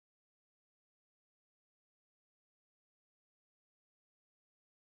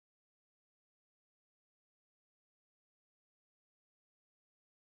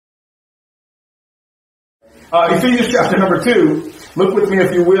Ephesians chapter number 2. Look with me,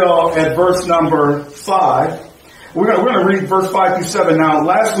 if you will, at verse number 5. We're going to read verse 5 through 7 now.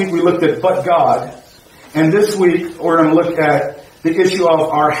 Last week we looked at but God. And this week we're going to look at the issue of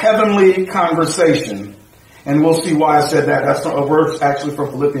our heavenly conversation. And we'll see why I said that. That's a verse actually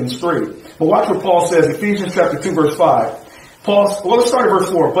from Philippians 3. But watch what Paul says, Ephesians chapter 2 verse 5. Let's start at verse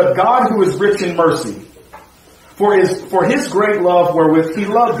 4. But God, who is rich in mercy, for his great love wherewith he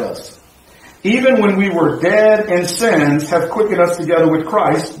loved us, even when we were dead in sins, have quickened us together with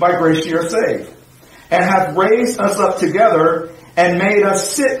Christ. By grace ye are saved. And hath raised us up together and made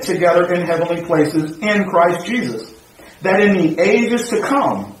us sit together in heavenly places in Christ Jesus, that in the ages to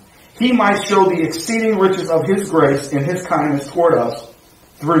come he might show the exceeding riches of his grace and his kindness toward us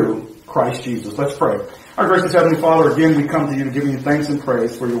through Christ Jesus. Let's pray. Our gracious Heavenly Father, again we come to you to give you thanks and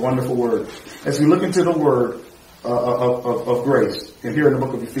praise for your wonderful word. As we look into the word of grace, and here in the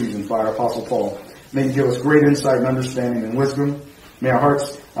book of Ephesians by our Apostle Paul, may you give us great insight and understanding and wisdom. May our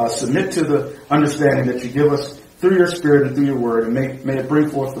hearts submit to the understanding that you give us through your Spirit and through your word, and may it bring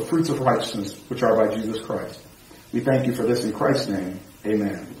forth the fruits of righteousness, which are by Jesus Christ. We thank you for this in Christ's name.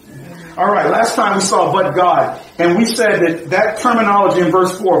 Amen. All right, last time we saw but God, and we said that terminology in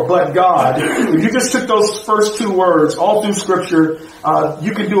verse 4, but God, if you just took those first two words all through Scripture,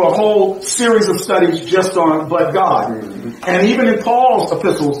 you could do a whole series of studies just on but God. And even in Paul's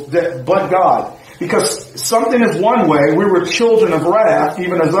epistles, that but God. Because something is one way, we were children of wrath,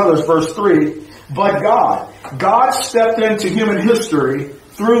 even as others, verse 3, but God. God stepped into human history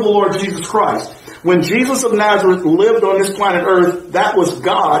through the Lord Jesus Christ. When Jesus of Nazareth lived on this planet Earth, that was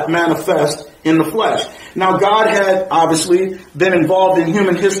God manifest in the flesh. Now God had obviously been involved in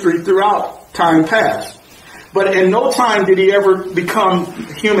human history throughout time past. But in no time did he ever become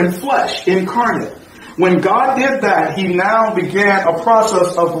human flesh, incarnate. When God did that, he now began a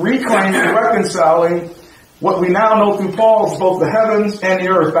process of reclaiming and reconciling what we now know through Paul is both the heavens and the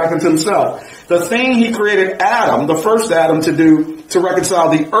earth back into himself. The thing he created Adam, the first Adam, to do to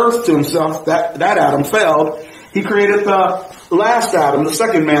reconcile the earth to himself, that Adam failed. He created the last Adam, the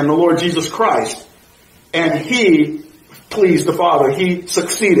second man, the Lord Jesus Christ. And he pleased the Father. He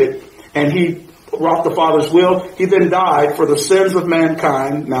succeeded and he wrought the Father's will. He then died for the sins of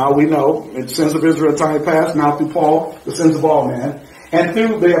mankind. Now we know, the sins of Israel in time past, now through Paul, the sins of all men. And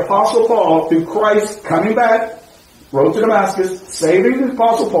through the Apostle Paul, through Christ coming back, road to Damascus, saving the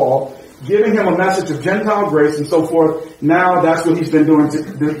Apostle Paul, giving him a message of Gentile grace and so forth. Now that's what he's been doing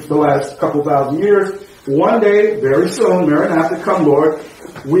the last couple thousand years. One day, very soon, Maranatha, come Lord,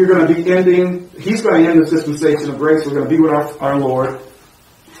 we're going to be he's going to end this dispensation of grace. We're going to be with our Lord.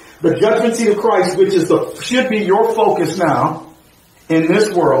 The judgment seat of Christ, which should be your focus now in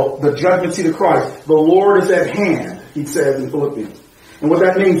this world, the judgment seat of Christ. The Lord is at hand, he says in Philippians. And what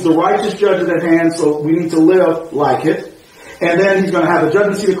that means, the righteous judge is at hand, so we need to live like it. And then he's going to have the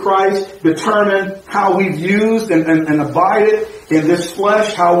judgment seat of Christ, determine how we've used and abided in this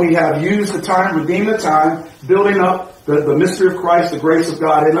flesh, how we have used the time, redeemed the time, building up the mystery of Christ, the grace of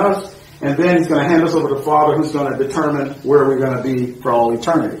God in us. And then he's going to hand us over to the Father, who's going to determine where we're going to be for all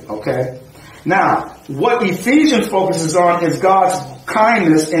eternity. Okay? Now, what Ephesians focuses on is God's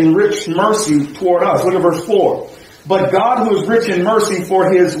kindness and rich mercy toward us. Look at verse 4. But God, who is rich in mercy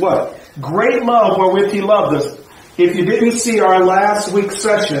for his what? Great love wherewith he loved us. If you didn't see our last week's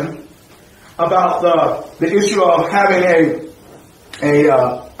session about the issue of having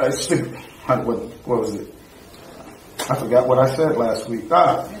what was it? I forgot what I said last week.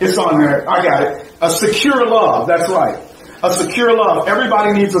 It's on there. I got it. A secure love. That's right. A secure love.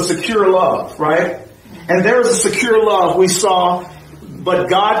 Everybody needs a secure love, right? And there's a secure love we saw, but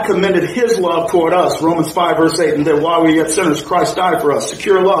God commended his love toward us. Romans 5 verse 8. And that while we yet sinners, Christ died for us.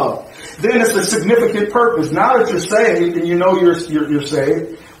 Secure love. Then it's a significant purpose. Now that you're saved and you know you're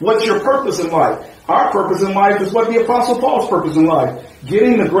saved, what's your purpose in life? Our purpose in life is what the Apostle Paul's purpose in life.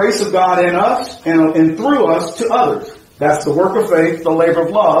 Getting the grace of God in us and through us to others. That's the work of faith, the labor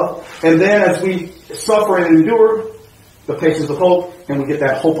of love. And then as we suffer and endure, the patience of hope, and we get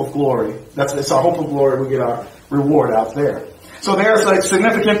that hope of glory. It's our hope of glory. We get our reward out there. So there's a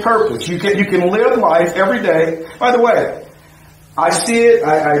significant purpose. You can live life every day. By the way, I see it.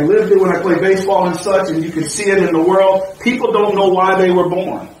 I lived it when I played baseball and such, and you can see it in the world. People don't know why they were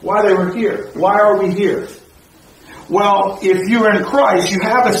born, why they were here. Why are we here? Well, if you're in Christ, you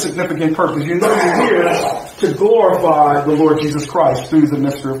have a significant purpose. You know you're here to glorify the Lord Jesus Christ through the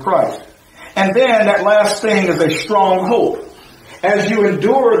mystery of Christ. And then that last thing is a strong hope. As you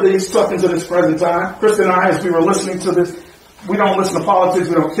endure these sufferings of this present time, Chris and I, as we were listening to this, we don't listen to politics,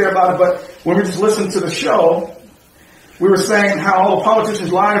 we don't care about it, but when we just listened to the show, we were saying how all the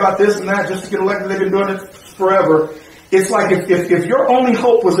politicians lying about this and that just to get elected. They've been doing it forever. It's like if your only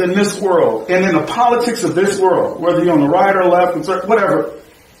hope was in this world and in the politics of this world, whether you're on the right or left, whatever,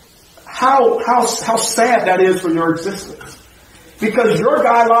 how sad that is for your existence. Because your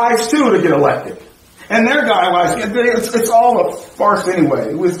guy lies too to get elected. And their guy lies. It's all a farce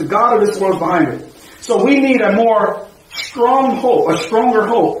anyway. It was the God of this world behind it. So we need a more strong hope, a stronger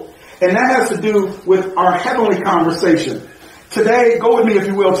hope. And that has to do with our heavenly conversation. Today, go with me if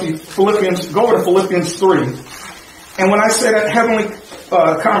you will to Philippians 3. And when I say that heavenly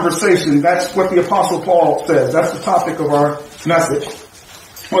conversation, that's what the Apostle Paul says. That's the topic of our message.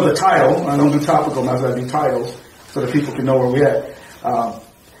 Or the title. I don't do topical messages, I do titles so that people can know where we're at.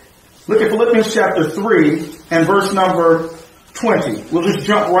 Look at Philippians chapter 3 and verse number 20. We'll just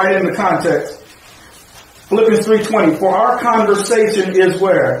jump right into context. Philippians 3:20. For our conversation is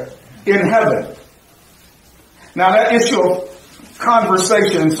where? In heaven. Now that issue of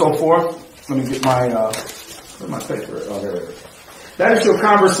conversation and so forth. Let me get my, where's my paper? Oh, there it is. That issue of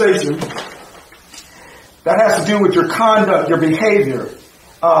conversation, that has to do with your conduct, your behavior.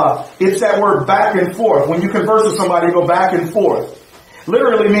 It's that word back and forth. When you converse with somebody, you go back and forth.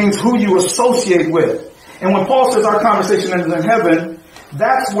 Literally means who you associate with. And when Paul says our conversation is in heaven,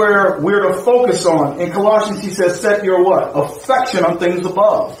 that's where we're to focus on. In Colossians, he says, set your what? Affection on things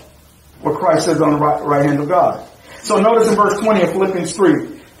above. What Christ says on the right hand of God. So notice in verse 20 of Philippians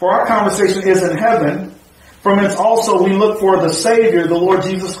 3, for our conversation is in heaven, from whence also we look for the Savior, the Lord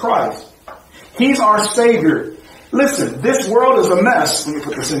Jesus Christ. He's our Savior. Listen, this world is a mess. Let me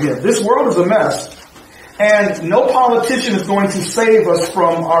put this in here. This world is a mess. And no politician is going to save us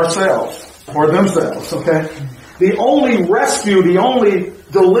from ourselves or themselves, okay? The only rescue, the only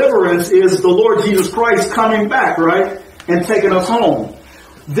deliverance is the Lord Jesus Christ coming back, right? And taking us home.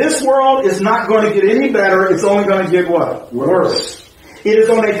 This world is not going to get any better. It's only going to get what? Worse. It is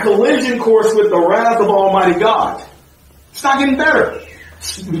on a collision course with the wrath of Almighty God. It's not getting better.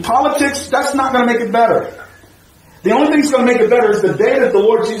 Politics, that's not going to make it better. The only thing that's going to make it better is the day that the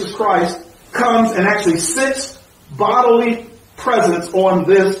Lord Jesus Christ comes and actually sits bodily presence on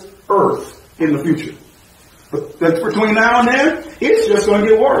this earth in the future. But between now and then, it's just going to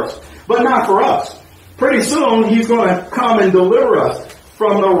get worse. But not for us. Pretty soon, he's going to come and deliver us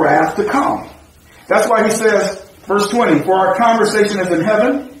from the wrath to come. That's why he says, verse 20, for our conversation is in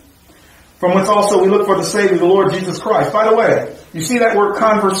heaven, from whence also we look for the Savior, the Lord Jesus Christ. By the way, you see that word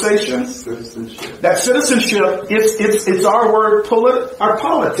conversation? Citizenship. That citizenship, it's our word, our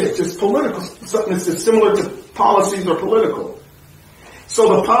politics. It's political. Something that's similar to policies or political.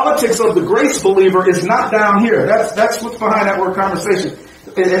 So the politics of the grace believer is not down here. That's what's behind that word conversation.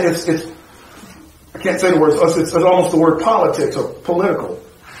 It's I can't say the word. It's almost the word politics or political.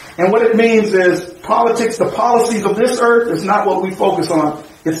 And what it means is politics, the policies of this earth is not what we focus on.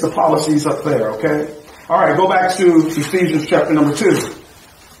 It's the policies up there, okay? All right, go back to Ephesians chapter number 2.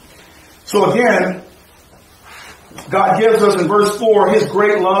 So again, God gives us in verse 4 His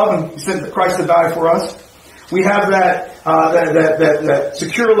great love, and He sent Christ to die for us. We have that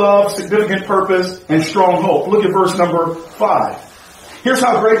secure love, significant purpose, and strong hope. Look at verse number 5. Here's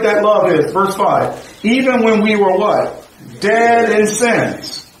how great that love is. Verse 5. Even when we were what? Dead in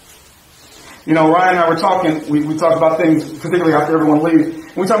sins. You know, Ryan and I were talking, we talk about things, particularly after everyone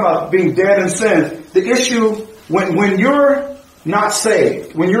leaves. We talk about being dead in sin. The issue, when you're not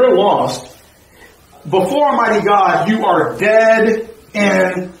saved, when you're lost, before Almighty God, you are dead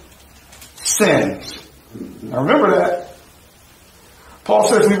in sins. Now remember that. Paul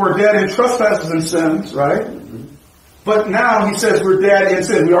says we were dead in trespasses and sins, right? But now he says we're dead in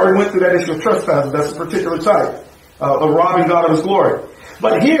sin. We already went through that issue of trespasses. That's a particular type of robbing God of His glory.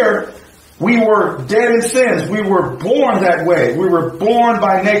 But here, we were dead in sins. We were born that way. We were born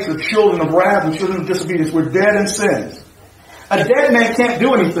by nature, children of wrath and children of disobedience. We're dead in sins. A dead man can't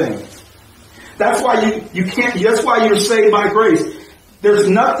do anything. That's why you can't. That's why you're saved by grace. There's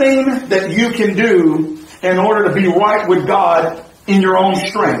nothing that you can do in order to be right with God in your own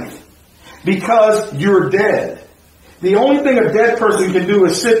strength, because you're dead. The only thing a dead person can do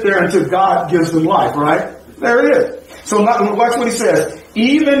is sit there until God gives them life, right? There it is. So watch what he says.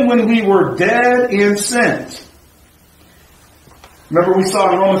 Even when we were dead in sins. Remember we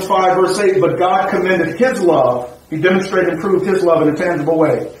saw in Romans 5 verse 8, but God commended His love. He demonstrated and proved His love in a tangible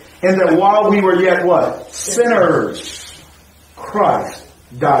way. And that while we were yet what? Sinners. Christ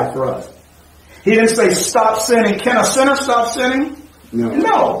died for us. He didn't say stop sinning. Can a sinner stop sinning?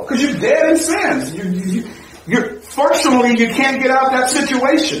 No, because you're dead in sins. Fortunately, you can't get out of that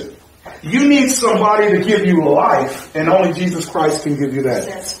situation. You need somebody to give you life, and only Jesus Christ can give you that. Is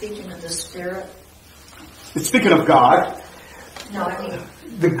that speaking of the Spirit? It's speaking of God. No, I mean,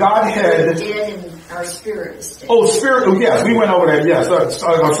 the Godhead. Dead in Our spirit is dead. Oh, spirit. Oh, yes. We went over that. Yes.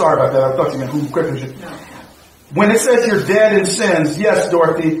 I'm sorry about that. I thought you meant who quickens you. No. When it says you're dead in sins, yes,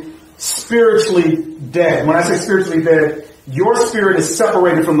 Dorothy, spiritually dead. When I say spiritually dead, your spirit is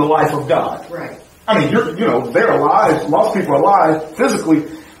separated from the life of God. Right. I mean, they're alive. Lost people are alive physically.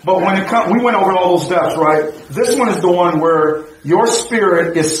 But when we went over all those steps, right? This one is the one where your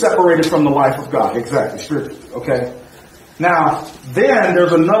spirit is separated from the life of God. Exactly. Spiritually. Okay. Now, then there's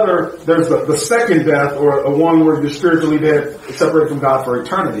the second death, or a one where you're spiritually dead, separated from God for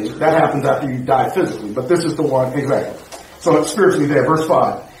eternity. That happens after you die physically. But this is the one, exactly. So it's spiritually dead. Verse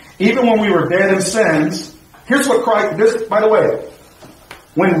 5. Even when we were dead in sins, here's what Christ, by the way,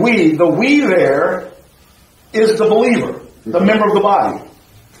 the we there is the believer, the member of the body,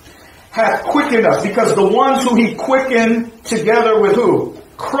 hath quickened us, because the ones who he quickened together with who?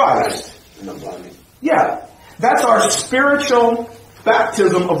 Christ. Yeah. That's our spiritual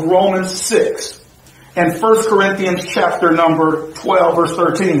baptism of Romans 6 and 1 Corinthians chapter number 12 verse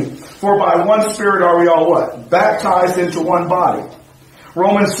 13. For by one Spirit are we all what? Baptized into one body.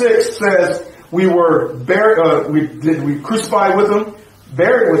 Romans 6 says we were we crucified with him,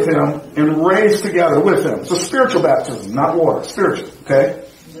 buried with him, and raised together with him. So spiritual baptism, not water. Spiritual. Okay?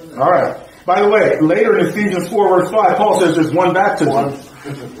 Alright. By the way, later in Ephesians 4 verse 5, Paul says there's one baptism.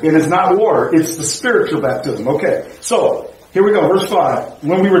 It is not water, it's the spiritual baptism. Okay, so here we go, verse 5.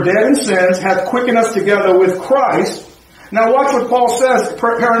 When we were dead in sins, hath quickened us together with Christ. Now watch what Paul says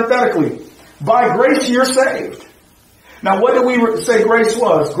parenthetically. By grace you're saved. Now what did we say grace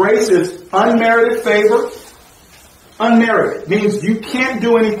was? Grace is unmerited favor. Unmerited means you can't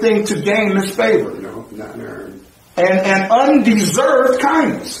do anything to gain this favor. No, not merited. And undeserved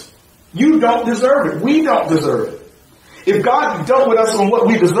kindness. You don't deserve it. We don't deserve it. If God dealt with us on what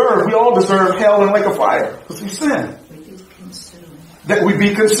we deserve, we all deserve hell and lake of fire. Because we sin. We'd be consumed. That we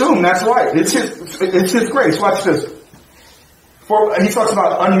be consumed. That's right. It's His grace. Watch this. He talks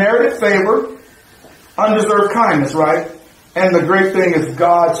about unmerited favor, undeserved kindness, right? And the great thing is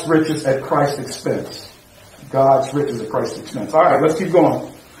God's riches at Christ's expense. God's riches at Christ's expense. All right, let's keep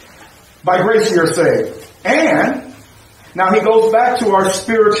going. By grace you are saved. And now he goes back to our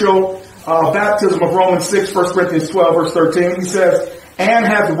spiritual baptism of Romans 6, 1 Corinthians 12, verse 13. He says, and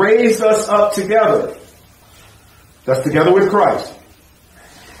hath raised us up together. That's together with Christ.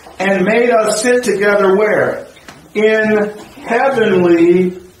 And made us sit together where? In heavenly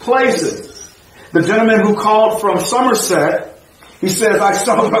places. The gentleman who called from Somerset, he says, I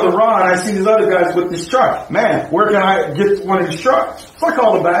saw Brother Ron, I see these other guys with this chart. Man, where can I get one of these charts? So I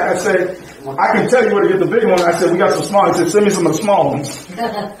called him back. I said, I can tell you where to get the big one. I said, we got some small. He said, send me some of the small ones. He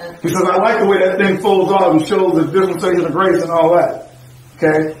says, I like the way that thing folds off and shows the dispensation of grace and all that.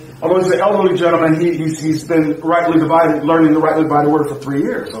 Okay? Although he's an elderly gentleman, he's been learning to rightly divide the word for 3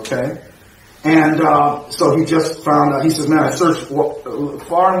 years. Okay? And so he just found out, he says, man, I searched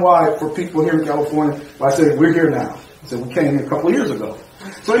far and wide for people here in California. Well, I said, we're here now. I said, we came here a couple of years ago.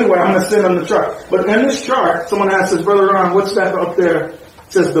 So anyway, I'm going to send him the chart. But in this chart, someone asks, Brother Ron, what's that up there? It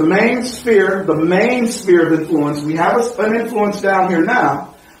says the main sphere of influence. We have an influence down here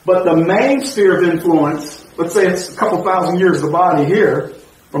now, but the main sphere of influence, let's say it's a couple thousand years, the body here,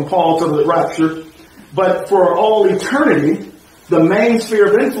 from Paul to the rapture, but for all eternity, the main sphere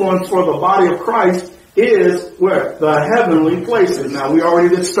of influence for the body of Christ is where? The heavenly places. Now, we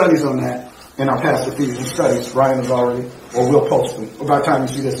already did studies on that in our past Ephesians studies. Ryan has already, or we'll post them. By the time you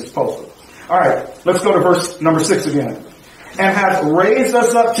see this, it's posted. All right, let's go to verse number 6 again. And hath raised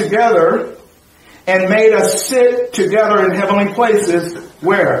us up together and made us sit together in heavenly places.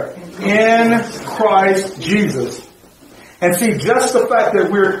 Where? In Christ Jesus. And see, just the fact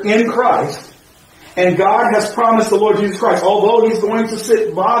that we're in Christ, and God has promised the Lord Jesus Christ, although He's going to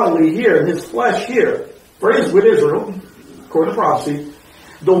sit bodily here, His flesh here, with Israel, according to prophecy,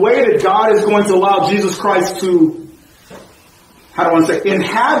 the way that God is going to allow Jesus Christ to,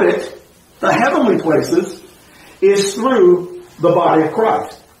 inhabit the heavenly places is through the body of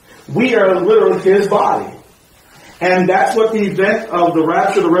Christ. We are literally His body. And that's what the event of the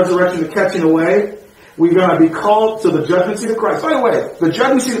rapture, the resurrection, the catching away, we're going to be called to the judgment seat of Christ. By the way, the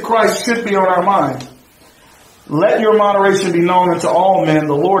judgment seat of Christ should be on our mind. Let your moderation be known unto all men,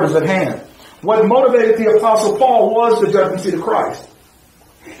 the Lord is at hand. What motivated the Apostle Paul was the judgment seat of Christ.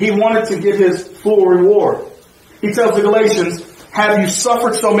 He wanted to get his full reward. He tells the Galatians, have you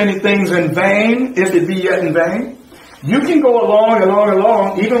suffered so many things in vain, if it be yet in vain? You can go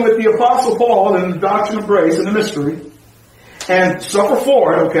along, even with the Apostle Paul and the doctrine of grace and the mystery, and suffer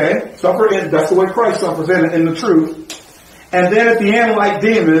for it, okay? Suffer in, that's the way Christ suffers in the truth. And then at the end, like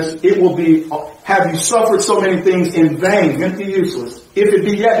Demas, it will be, have you suffered so many things in vain, empty, useless? If it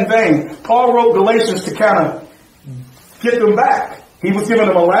be yet in vain. Paul wrote Galatians to kind of get them back. He was giving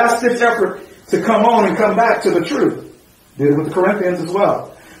them a last-ditch effort to come on and come back to the truth. Did it with the Corinthians as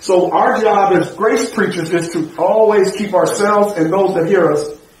well. So our job as grace preachers is to always keep ourselves and those that hear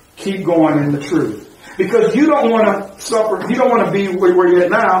us keep going in the truth. Because you don't want to suffer, you don't want to be where you're at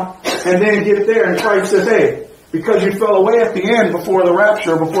now and then get there and Christ says, hey, because you fell away at the end before the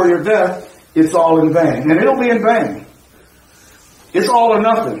rapture, before your death, it's all in vain. And it'll be in vain. It's all or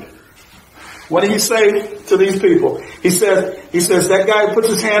nothing. What did he say to these people? He says that guy who puts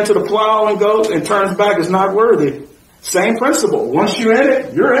his hand to the plow and goes and turns back is not worthy. Same principle. Once you're in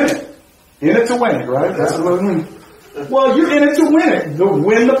it, you're in it. In it to win it, right? That's what I mean. Well, you're in it to win it. To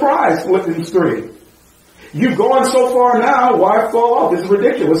win the prize, Philippians 3. You've gone so far now, why fall off? It's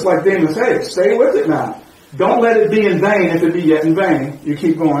ridiculous. Like Demas said, stay with it now. Don't let it be in vain. If it be yet in vain, you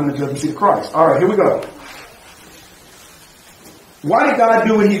keep going to judgment seat of Christ. All right, here we go. Why did God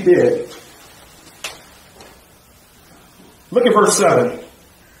do what he did? Look at verse 7.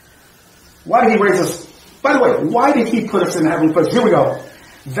 Why did he raise us? By the way, why did he put us in the heavenly place? Here we go.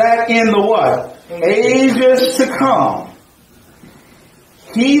 That in the what? Ages to come,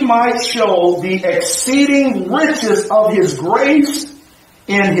 he might show the exceeding riches of his grace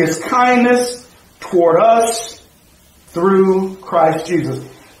in his kindness toward us through Christ Jesus.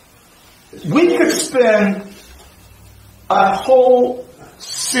 We could spend a whole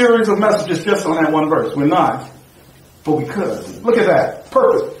series of messages just on that one verse. We're not, but we could. Look at that.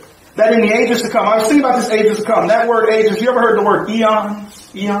 Perfect. That in the ages to come. I was thinking about this ages to come. That word ages, you ever heard the word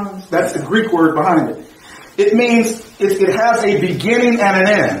eons? Eons? That's the Greek word behind it. It means it has a beginning and an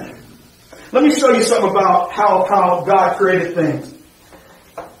end. Let me show you something about how God created things.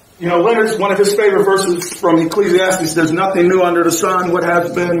 You know, Leonard's one of his favorite verses from Ecclesiastes, there's nothing new under the sun, what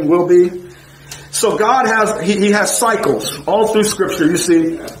has been, will be. So God has, he has cycles all through scripture. You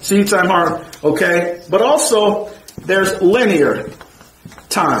see, seed time, harvest, okay? But also, there's linear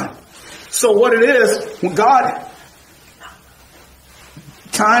time. So what it is, when God,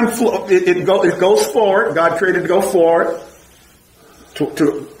 time flow, it goes forward. God created to go forward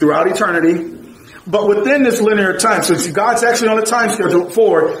throughout eternity. But within this linear time, so God's actually on a time schedule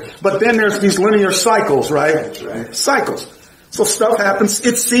forward, but then there's these linear cycles, right? That's right. Cycles. So stuff happens,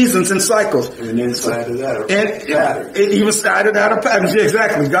 it's seasons and cycles. And inside of that are patterns. Even side of that are patterns. Yeah,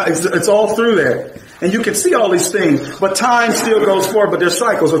 exactly. It's all through there. And you can see all these things, but time still goes forward, but there's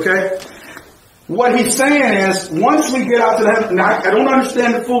cycles, okay? What he's saying is, once we get out to that, now I don't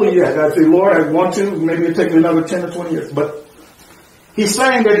understand it fully yet. I say, Lord, I want to, maybe it'll take me another 10 or 20 years. But he's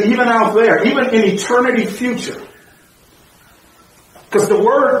saying that even out there, even in eternity future, because the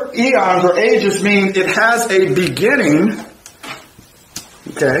word eons or ages means it has a beginning,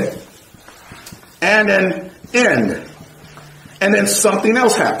 okay, and an end. And then something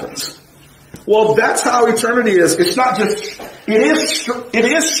else happens. Well, that's how eternity is. It's not just, it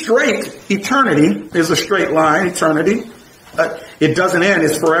is straight. Eternity is a straight line, eternity. It doesn't end,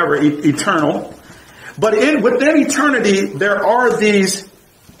 it's forever, eternal. But within eternity, there are these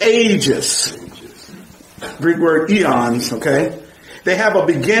ages. Greek word eons, okay? They have a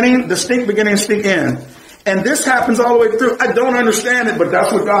beginning, distinct end. And this happens all the way through. I don't understand it, but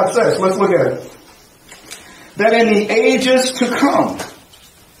that's what God says. Let's look at it. That in the ages to come.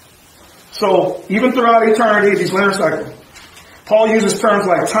 So, even throughout eternity, these linear cycles, Paul uses terms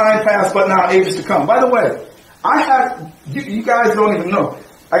like time past, but now ages to come. By the way, you guys don't even know.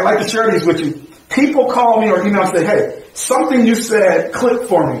 I like to share these with you. People call me or email and say, hey, something you said clicked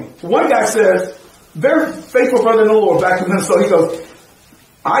for me. One guy says, very faithful brother in the Lord back in Minnesota, he goes,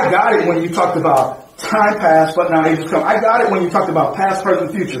 I got it when you talked about time past, but now ages to come. I got it when you talked about past,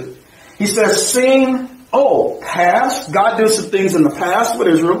 present, future. He says, past, God did some things in the past with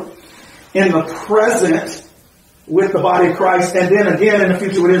Israel. In the present with the body of Christ, and then again in the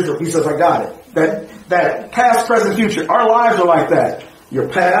future with Israel. He says, I got it. That past, present, future. Our lives are like that. Your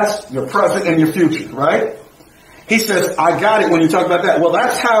past, your present, and your future, right? He says, I got it when you talk about that. Well,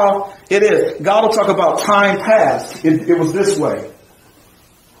 that's how it is. God will talk about time past. It was this way.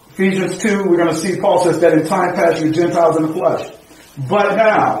 Ephesians 2, we're going to see Paul says that in time past you Gentiles in the flesh. But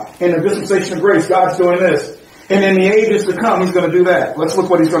now, in the dispensation of grace, God's doing this. And in the ages to come, he's going to do that. Let's look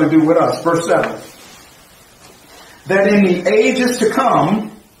what he's going to do with us. Verse 7. That in the ages to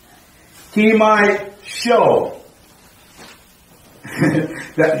come, he might show.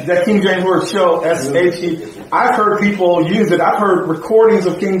 that King James word show, S-H-E. I've heard people use it. I've heard recordings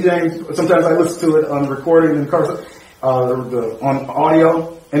of King James. Sometimes I listen to it on recording in on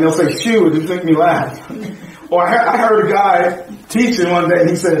audio. And they'll say, shoe, it just make me laugh. Or I heard a guy teaching one day, and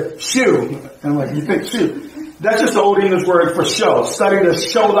he said, shoe. And I'm like, you think shoe? That's just the old English word for show. Study to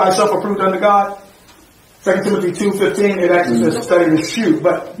show thyself approved unto God. 2 Timothy 2:15, it actually says study to shoot.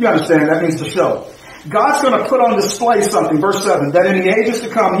 But you understand, that means to show. God's going to put on display something, verse 7, that in the ages to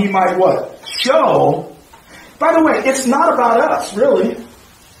come he might what? Show. By the way, it's not about us, really.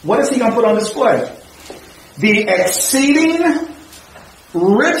 What is he going to put on display? The exceeding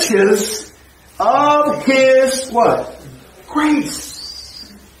riches of his what?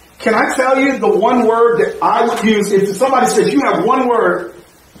 Grace. Can I tell you the one word that I would use if somebody says you have one word,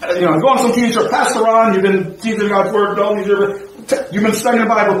 go on some TV show, Pastor Ron, you've been teaching God's word, you've been studying the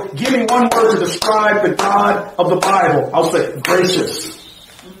Bible, give me one word to describe the God of the Bible. I'll say gracious.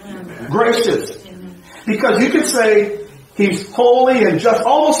 Amen. Gracious. Amen. Because you could say he's holy and just.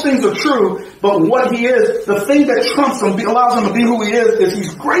 All those things are true, but what he is, the thing that trumps him, allows him to be who he is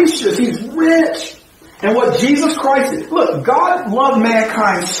he's gracious, he's rich. And what Jesus Christ is. Look, God loved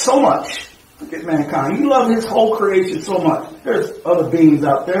mankind so much. Look at mankind. He loved his whole creation so much. There's other beings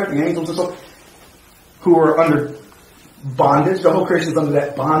out there, the angels and so, who are under bondage. The whole creation is under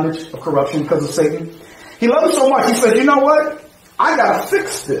that bondage of corruption because of Satan. He loved it so much. He said, you know what? I gotta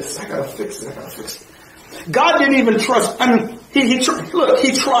fix this. I gotta fix it. God didn't even trust. I mean, he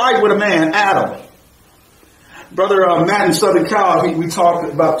tried with a man, Adam. Brother Matt in Southern Cal, we talk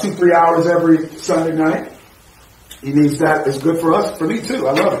about 2-3 hours every Sunday night. He needs that. It's good for us, for me too.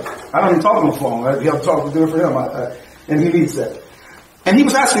 I love it. I don't even talk on the phone. You have to talk to do it for him. And he needs that. And he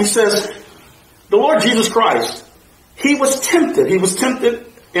was asking, he says, the Lord Jesus Christ, he was tempted. He was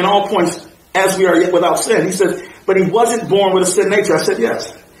tempted in all points as we are yet without sin. He says, but he wasn't born with a sin nature. I said,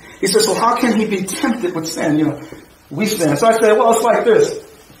 yes. He said, so how can he be tempted with sin? We sin. So I said, well, it's like this.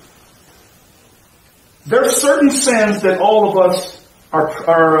 There are certain sins that all of us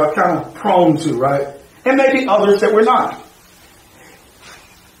are kind of prone to, right? And maybe others that we're not.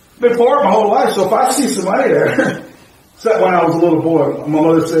 Been poor my whole life, so if I see somebody there, except when I was a little boy, my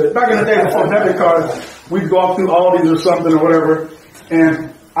mother said, back in the day before debit cards, we'd go up through Aldi's or something or whatever,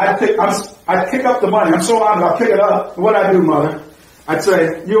 and I'd pick up the money. I'm so honest, I'd pick it up. What'd I do, Mother? I'd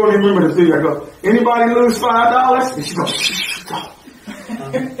say, you don't even remember this, do you? I go, anybody lose $5? And she goes, shh, don't.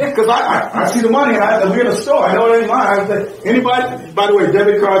 Because I see the money and I'll be in a store. I know it ain't mine. I say, anybody, by the way,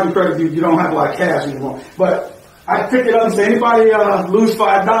 debit cards and credit, you don't have a lot of cash anymore. But I pick it up and say, anybody lose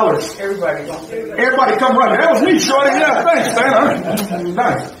 $5? Everybody come running. That was me, Shorty. Yeah, thanks, man.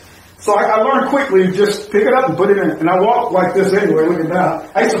 Nice. So I learned quickly, just pick it up and put it in. And I walk like this anyway, looking down.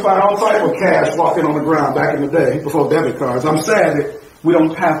 I used to find all type of cash walking on the ground back in the day before debit cards. I'm sad that we're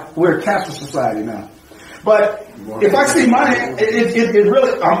a cashless society now. But if I see money, it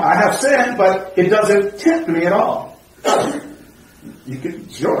really, I have sin, but it doesn't tempt me at all. You can,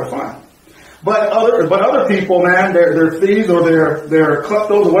 sure, fine. But other people, man, they're thieves or they're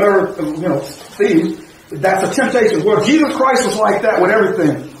kleptos or whatever, thieves. That's a temptation. Well, Jesus Christ was like that with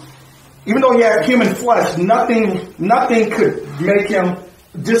everything. Even though he had human flesh, nothing could make him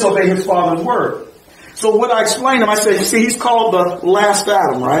disobey his Father's word. So what I explained to him, I said, you see, he's called the last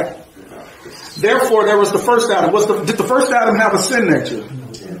Adam, right? Therefore, there was the first Adam. Did the first Adam have a sin nature?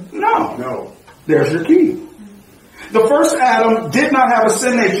 No. There's your key. The first Adam did not have a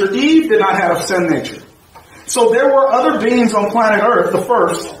sin nature. Eve did not have a sin nature. So there were other beings on planet Earth, the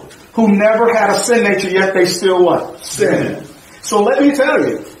first, who never had a sin nature, yet they still what? Sinned. So let me tell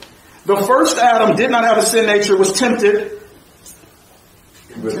you, the first Adam did not have a sin nature, was tempted.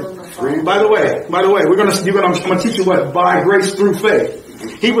 By the way, I'm going to teach you what? By grace through faith.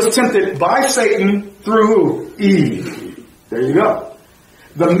 He was tempted by Satan through who? Eve. There you go.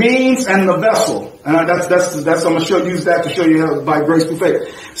 The means and the vessel. And I'm going to use that to show you how by grace through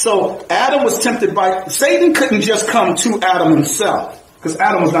faith. So Adam was tempted by, Satan couldn't just come to Adam himself, because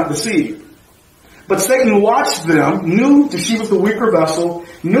Adam was not deceived. But Satan watched them, knew that she was the weaker vessel,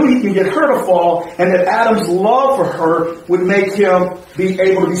 knew he can get her to fall, and that Adam's love for her would make him be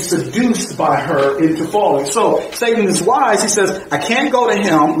able to be seduced by her into falling. So Satan is wise. He says, I can't go to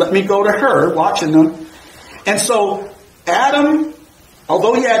him. Let me go to her, watching them. And so Adam,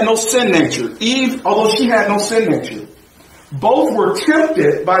 although he had no sin nature, Eve, although she had no sin nature, both were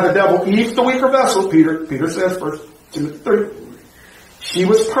tempted by the devil. Eve, the weaker vessel, Peter says, 1 Timothy 3. She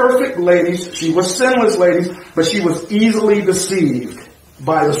was perfect, ladies. She was sinless, ladies. But she was easily deceived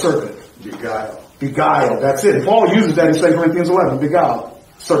by the serpent. Beguiled. That's it. Paul uses that in 2 Corinthians 11. Beguiled.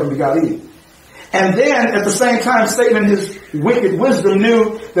 Serpent beguiled Eve. And then, at the same time, Satan in his wicked wisdom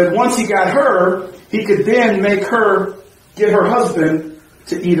knew that once he got her, he could then make her, get her husband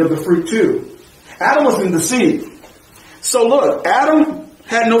to eat of the fruit too. Adam wasn't deceived. So look, Adam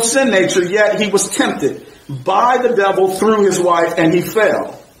had no sin nature, yet he was tempted. by the devil through his wife, and he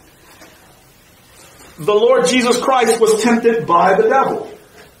fell. The Lord Jesus Christ was tempted by the devil.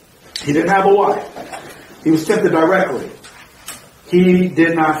 He didn't have a wife. He was tempted directly. He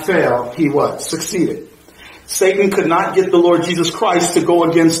did not fail. He what? Succeeded. Satan could not get the Lord Jesus Christ to go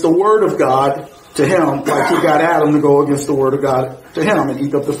against the Word of God to him like he got Adam to go against the Word of God to him and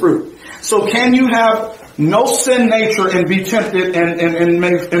eat up the fruit. So can you have no sin nature and be tempted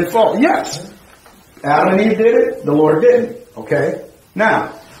and fall? Yes. Adam and Eve did it. The Lord didn't. Okay?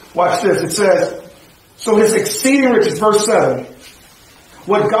 Now, watch this. It says, so his exceeding riches, verse 7.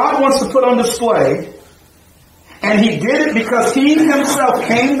 What God wants to put on display, and he did it because he himself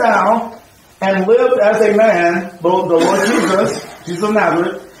came down and lived as a man, the Lord Jesus of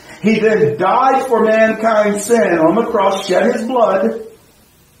Nazareth. He then died for mankind's sin on the cross, shed his blood,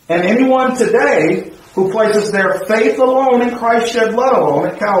 and anyone today who places their faith alone in Christ's shed blood alone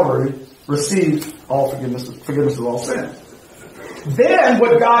at Calvary receives all forgiveness of all sin. Then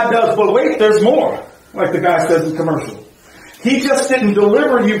what God does, but wait, there's more, like the guy says in the commercial. He just didn't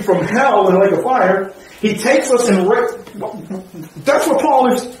deliver you from hell in a lake of fire. He takes us and that's what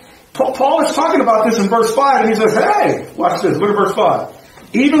Paul is talking about this in verse 5, and he says, hey, watch this, look at verse 5.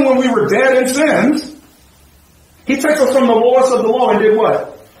 Even when we were dead in sins, he takes us from the lowest of the low and did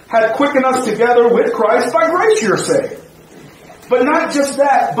what? Had quickened us together with Christ, by grace you're saved. But not just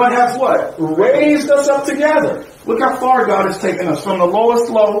that, but has what? Raised us up together. Look how far God has taken us, from the lowest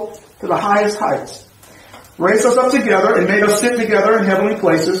low to the highest heights. Raised us up together and made us sit together in heavenly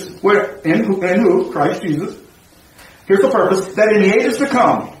places, where in who? Christ Jesus. Here's the purpose, that in the ages to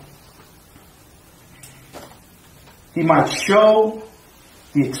come, he might show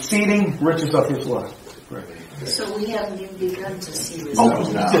the exceeding riches of his love. So we haven't even begun to see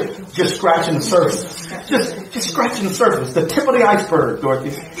results. Just scratching the surface. Just scratching the surface. The tip of the iceberg,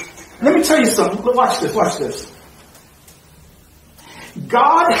 Dorothy. Let me tell you something. Watch this.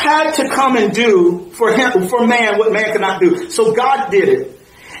 God had to come and do for man what man could not do. So God did it.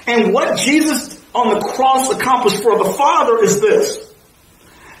 And what Jesus on the cross accomplished for the Father is this.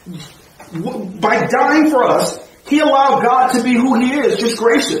 By dying for us, he allowed God to be who he is, just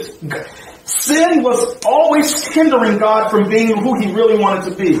gracious. Sin was always hindering God from being who he really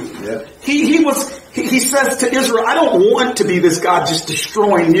wanted to be. Yeah. He says to Israel, I don't want to be this God just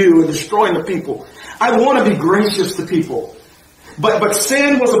destroying you and destroying the people. I want to be gracious to people. But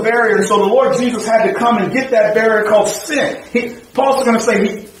sin was a barrier, and so the Lord Jesus had to come and get that barrier called sin. Paul's going to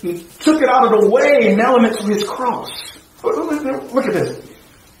say he took it out of the way, nailing it to his cross. Look at this.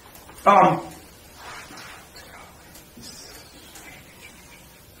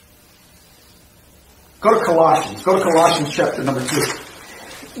 Go to Colossians. Go to Colossians chapter number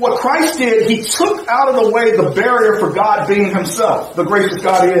 2. What Christ did, he took out of the way the barrier for God being himself, the gracious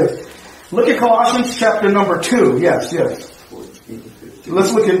God he is. Look at Colossians chapter number 2. Yes.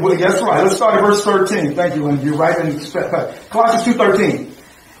 Let's look at, that's right. Let's start at verse 13. Thank you, Linda. You're right. Colossians 2:13.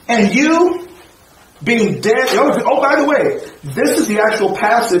 And you being dead. Oh, by the way, this is the actual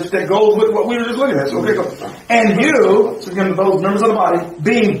passage that goes with what we were just looking at. So, okay, go. And you, so again, those members of the body,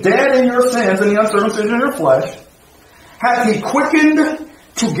 being dead in your sins and the uncircumcision of your flesh, hath he quickened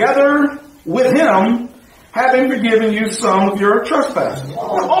together with him, having forgiven you some of your trespasses.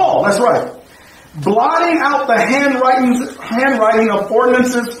 All, that's right. Blotting out the handwriting of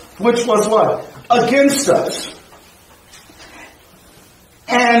ordinances, which was what? Against us.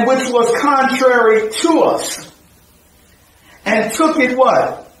 And which was contrary to us. And took it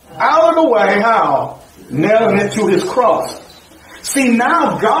what? Out of the way, how? Nailing it to his cross. See,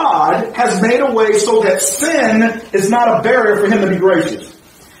 now God has made a way so that sin is not a barrier for him to be gracious.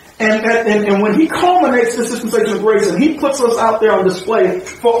 And when he culminates this dispensation of grace and he puts us out there on display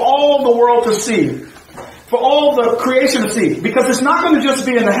for all the world to see, for all the creation to see, because it's not going to just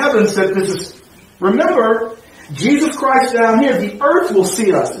be in the heavens that this is. Remember, Jesus Christ down here, the earth will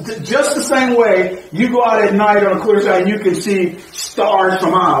see us. Just the same way you go out at night on a clear sky and you can see stars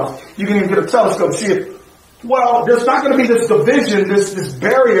for miles. You can even get a telescope to see it. Well, there's not going to be this division, this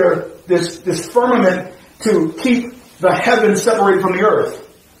barrier, this firmament to keep the heavens separated from the earth.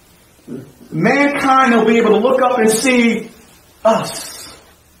 Mankind will be able to look up and see us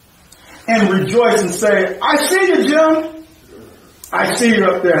and rejoice and say, I see you, Jim. I see you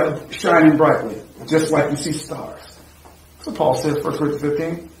up there shining brightly, just like you see stars. That's what Paul says, 1 Corinthians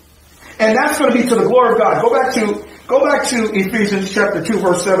 15. And that's going to be to the glory of God. Go back to Ephesians chapter 2,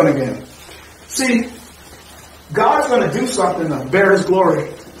 verse 7 again. See, God's going to do something to bear his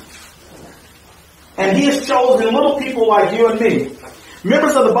glory. And he has chosen little people like you and me,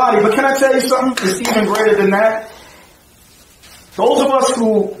 members of the body. But can I tell you something? It's even greater than that. Those of us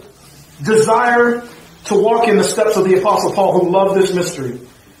who desire to walk in the steps of the Apostle Paul, who loved this mystery,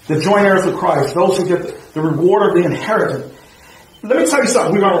 the joint heirs of Christ, those who get the reward of the inheritance. Let me tell you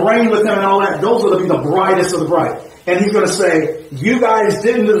something. We're going to reign with him and all that. Those are going to be the brightest of the bright. And he's going to say, you guys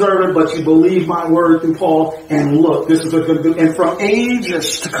didn't deserve it, but you believe my word through Paul. And look, this is a good, and from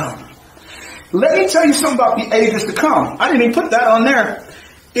ages to come. Let me tell you something about the ages to come. I didn't even put that on there.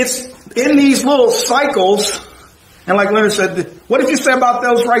 It's in these little cycles. And like Leonard said, what did you say about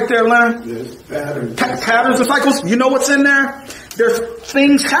those right there, Leonard? There's patterns. Patterns and cycles. You know what's in there? There's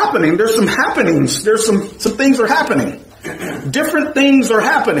things happening. There's some happenings. There's some things are happening. Different things are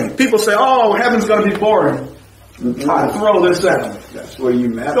happening. People say, oh, heaven's going to be boring. I throw this at them. That's where you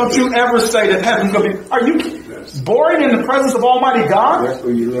master. Don't you ever say that heaven's going to be... Are you boring in the presence of Almighty God? That's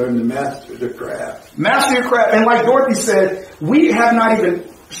where you learn to master the craft. Master your craft. And like Dorothy said, we have not even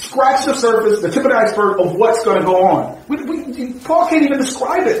scratched the surface, the tip of the iceberg of what's going to go on. Paul can't even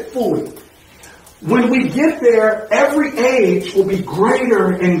describe it fully. When we get there, every age will be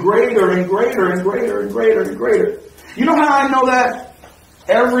greater and greater and greater and greater and greater and greater. You know how I know that?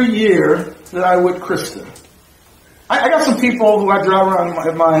 Every year that I with Krista. I got some people who I drive around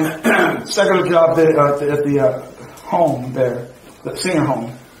at my secular job there, at the home there, the senior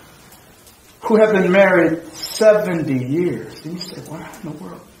home, who have been married 70 years. And you say, what in the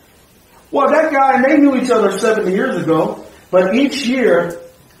world? Well, that guy and they knew each other 70 years ago, but each year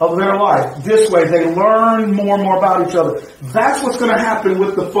of their life, this way, they learn more and more about each other. That's what's going to happen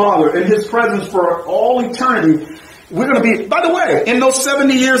with the Father in His presence for all eternity. We're going to be, by the way, in those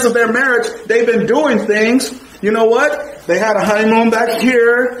 70 years of their marriage, they've been doing things. You know what? They had a honeymoon back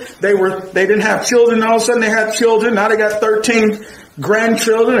here. They didn't have children. All of a sudden they had children. Now they got 13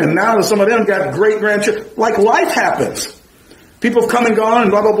 grandchildren. And now some of them got great grandchildren. Like life happens. People have come and gone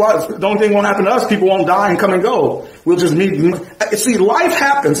and blah, blah, blah. The only thing won't happen to us, people won't die and come and go. We'll just meet. See, life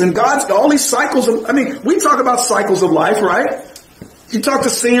happens and God's, all these cycles of, we talk about cycles of life, right? You talk to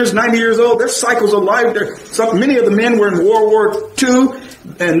seniors, 90 years old, there's cycles of life. Many of the men were in World War II,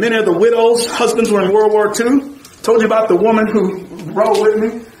 and many of the widows' husbands were in World War II. Told you about the woman who rode with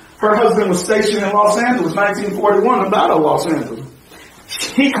me. Her husband was stationed in Los Angeles, 1941, the Battle of Los Angeles.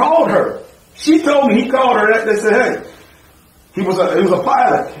 He called her. She told me he called her. They said, hey, he was a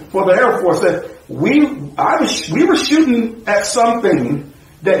pilot for the Air Force. Said we were shooting at something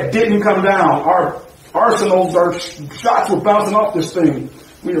that didn't come down. Our arsenals, our shots were bouncing off this thing.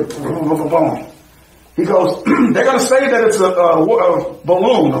 We were boom. He goes, they're going to say that it's a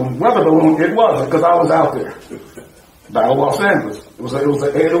balloon, a weather balloon. It wasn't, because I was out there. Battle of Los Angeles. It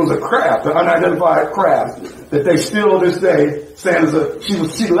was a craft, an unidentified craft that they still this day saying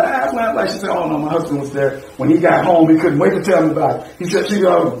she laughed like she said, oh no, my husband was there. When he got home, he couldn't wait to tell me about it. He said she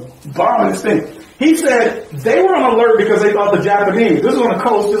bombing this thing. He said they were on alert because they thought the Japanese, this is on the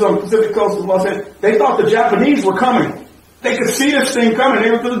coast, this is on the Pacific coast of Los Angeles, they thought the Japanese were coming. They could see this thing coming.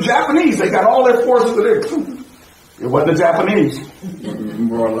 They were the Japanese. They got all their forces there. It wasn't the Japanese.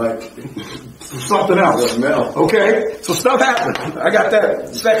 More like something else. Okay? So stuff happened. I got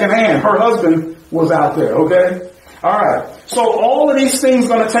that secondhand. Her husband was out there. Okay? Alright. So all of these things are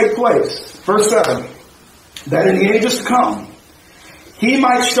going to take place. Verse 7. That in the ages to come, He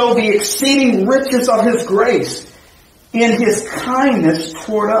might show the exceeding riches of His grace in His kindness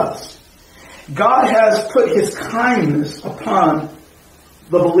toward us. God has put His kindness upon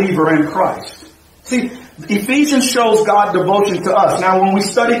the believer in Christ. See, Ephesians shows God's devotion to us. Now, when we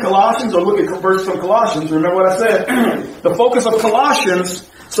study Colossians or look at verses from Colossians, remember what I said? The focus of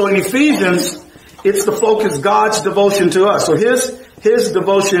Colossians, so in Ephesians, it's the focus, God's devotion to us. So His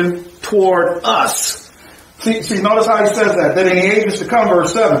devotion toward us. See, notice how He says that in the ages to come,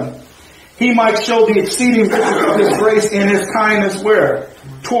 verse 7. He might show the exceeding riches of His grace in His kindness where?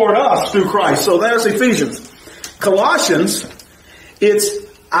 Toward us through Christ. So there's Ephesians. Colossians, it's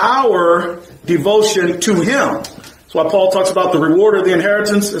our devotion to Him. That's why Paul talks about the reward of the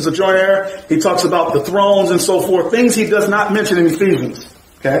inheritance as a joint heir. He talks about the thrones and so forth. Things he does not mention in Ephesians.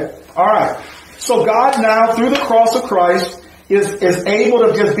 Okay? Alright. So God now, through the cross of Christ, is able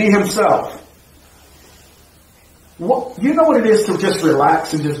to just be Himself. You know what it is to just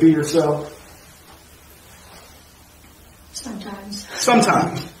relax and just be yourself? Sometimes.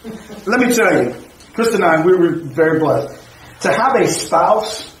 Let me tell you, Chris and I, we were very blessed. To have a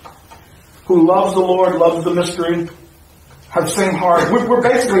spouse who loves the Lord, loves the mystery, have the same heart. We're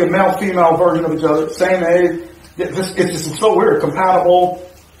basically a male-female version of each other. Same age. It's just so weird. Compatible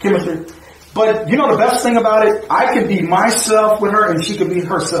chemistry. But you know the best thing about it? I could be myself with her and she could be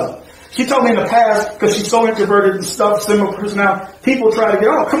herself. She told me in the past, because she's so introverted and stuff, similar personality, people try to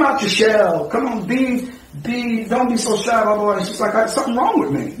get, come out your shell. Come on, don't be so shy, blah, blah, blah. And she's like, something wrong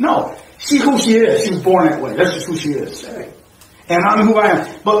with me. No. She's who she is. She was born that way. That's just who she is. And I'm who I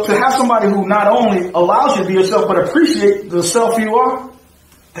am. But to have somebody who not only allows you to be yourself, but appreciate the self you are,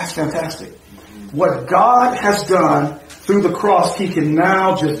 that's fantastic. What God has done through the cross, he can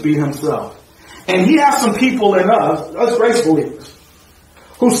now just be himself. And he has some people in us grace believers,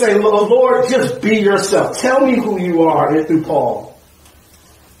 who say, Lord, just be yourself. Tell me who you are through Paul.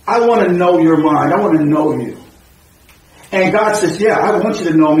 I want to know your mind. I want to know you. And God says, yeah, I want you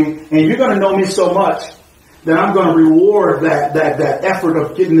to know me. And you're going to know me so much that I'm going to reward that effort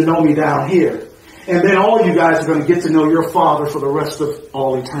of getting to know me down here. And then all you guys are going to get to know your Father for the rest of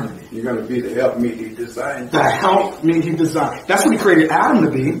all eternity. You're going to be the helpmeet he designed. The helpmeet he designed. That's what he created Adam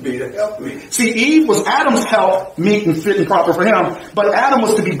to be. Be the helpmeet. See, Eve was Adam's help, meet and fit and proper for him. But Adam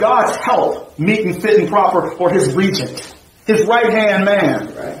was to be God's help, meet and fit and proper for his regent. His right-hand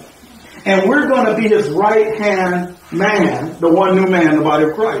man. Right. And we're going to be his right-hand man, the one new man, the body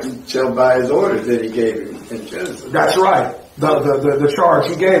of Christ. Shall by his orders that he gave him in Genesis. That's right. The charge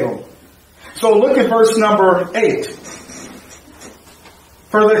he gave him. So look at verse number 8.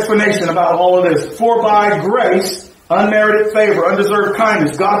 Further explanation about all of this. For by grace, unmerited favor, undeserved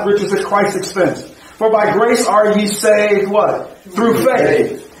kindness, God riches at Christ's expense. For by grace are ye saved, what? Through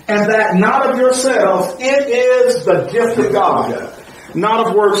faith. And that not of yourselves, it is the gift of God. Not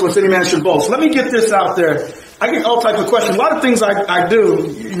of works which any man should boast. Let me get this out there. I get all types of questions. A lot of things I do,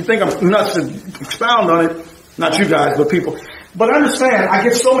 you think I'm nuts to expound on it. Not you guys, but people. But understand, I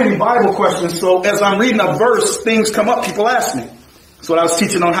get so many Bible questions, so as I'm reading a verse, things come up, people ask me. That's what I was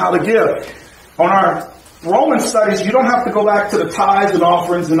teaching on how to give. On our Roman studies, you don't have to go back to the tithes and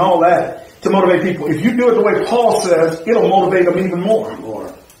offerings and all that to motivate people. If you do it the way Paul says, it'll motivate them even more.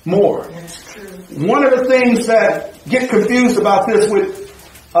 More. That's true. One of the things that get confused about this with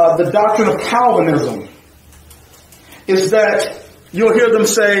the doctrine of Calvinism is that you'll hear them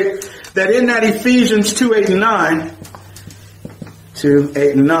say that in that Ephesians 2:8 and 9,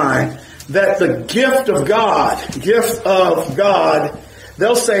 2:8 and 9, that the gift of God,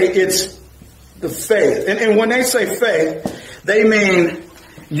 they'll say it's the faith. And when they say faith, they mean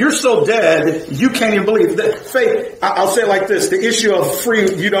you're so dead, you can't even believe. That faith, I'll say it like this, the issue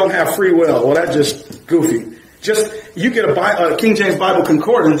of you don't have free will. Well, that's just goofy. Just, you get a King James Bible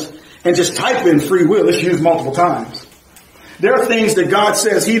concordance and just type in free will. It's used multiple times. There are things that God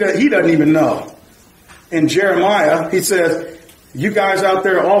says he doesn't even know. In Jeremiah, he says, you guys out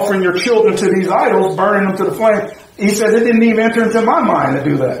there offering your children to these idols, burning them to the flame. He says, it didn't even enter into my mind to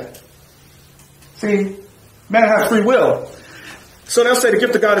do that. See, man has free will. So they'll say the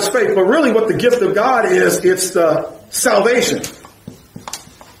gift of God is faith, but really what the gift of God is, it's the salvation.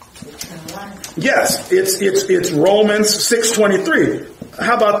 Yes, it's Romans 6:23.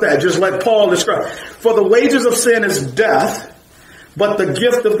 How about that? Just let Paul describe. For the wages of sin is death, but the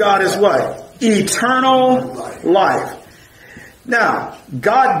gift of God is what? Eternal life. Now,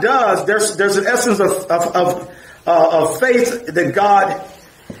 God does, there's an essence of faith that God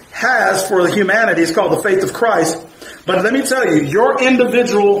has for humanity. It's called the faith of Christ. But let me tell you, your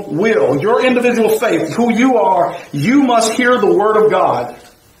individual will, your individual faith, who you are, you must hear the word of God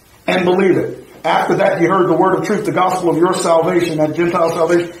and believe it. After that, you heard the word of truth, the gospel of your salvation, that Gentile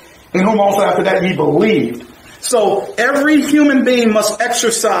salvation, in whom also after that ye believed. So every human being must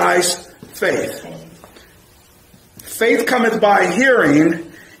exercise faith. Faith cometh by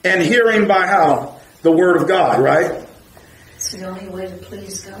hearing, and hearing by how? The word of God, right? It's the only way to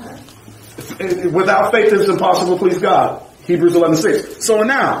please God. Without faith, it's impossible to please God. Hebrews 11:6. So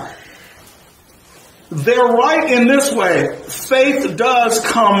now, they're right in this way. Faith does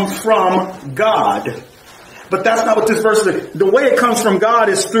come from God. But that's not what this verse is. The way it comes from God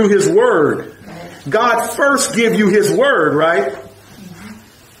is through His Word. God first give you His Word, right?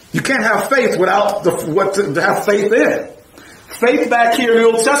 You can't have faith without what to have faith in. Faith back here in the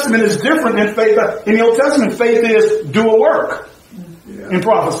Old Testament is different than faith. In the Old Testament, faith is do a work in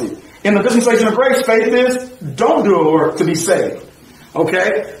prophecy. In the dispensation of grace, faith is don't do a work to be saved.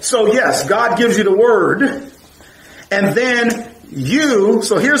 Okay? So yes, God gives you the Word. And then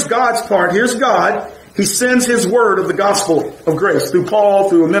so here's God's part. Here's God. He sends His Word of the gospel of grace through Paul,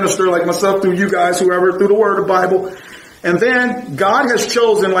 through a minister like myself, through you guys, whoever, through the Word of the Bible. And then God has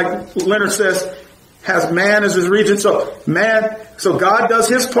chosen, like Leonard says, has man as his regent. So God does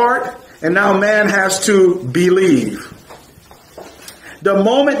his part, and now man has to believe. The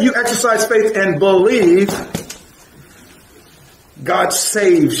moment you exercise faith and believe, God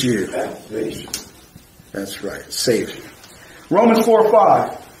saves you. That's right, saves you. Romans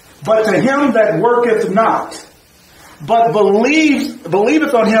 4:5. But to him that worketh not, but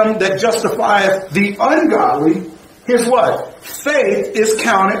believeth on him that justifieth the ungodly, here's what? Faith is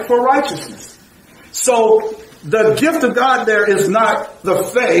counted for righteousness. So the gift of God there is not the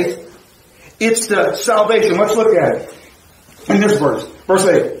faith, it's the salvation. Let's look at it in this verse. Verse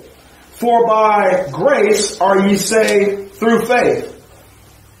 8. For by grace are ye saved through faith,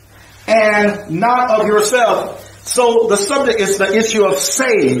 and not of yourself. So the subject is the issue of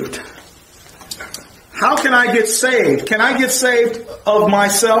saved. How can I get saved? Can I get saved of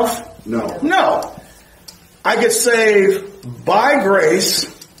myself? No. No. I get saved by grace,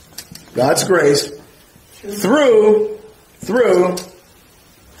 God's grace, through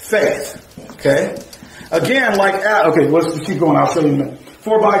faith. Okay? Again, okay, let's keep going. I'll show you in a minute.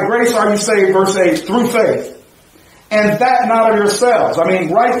 For by grace are you saved, verse 8, through faith. And that not of yourselves. I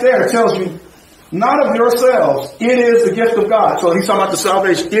mean, right there it tells you, not of yourselves. It is the gift of God. So he's talking about the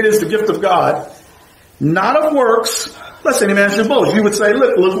salvation. It is the gift of God. Not of works, lest any man should boast. You would say,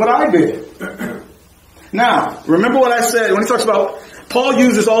 look what I did. Now, remember what I said when he talks about, Paul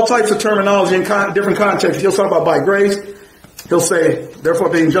uses all types of terminology in different contexts. He'll talk about by grace. He'll say, therefore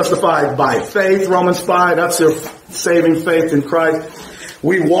being justified by faith, Romans 5, that's their saving faith in Christ.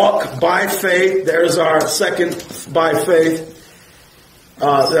 We walk by faith. There's our second by faith.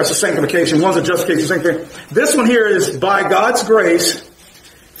 That's a sanctification. One's a justification, sanctification. This one here is by God's grace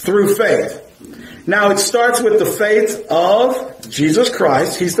through faith. Now it starts with the faith of Jesus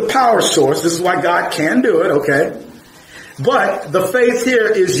Christ. He's the power source. This is why God can do it, okay? But the faith here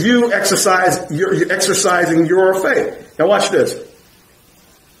is you're exercising your faith. Now watch this.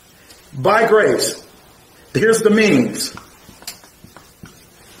 By grace. Here's the means.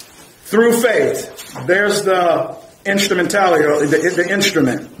 Through faith. There's the instrumentality, or the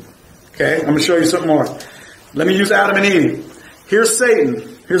instrument. Okay? I'm going to show you something more. Let me use Adam and Eve. Here's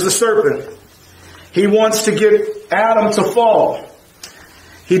Satan. Here's the serpent. He wants to get Adam to fall.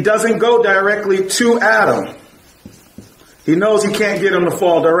 He doesn't go directly to Adam. He knows he can't get him to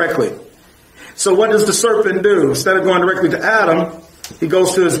fall directly. So what does the serpent do? Instead of going directly to Adam, he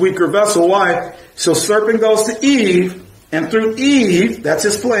goes to his weaker vessel. Why? So serpent goes to Eve, and through Eve, that's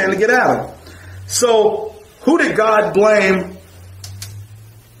his plan to get Adam. So who did God blame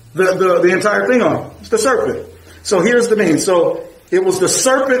the entire thing on? It's the serpent. So here's the meaning. So it was the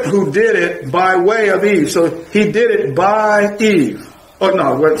serpent who did it by way of Eve. So he did it by Eve. Oh,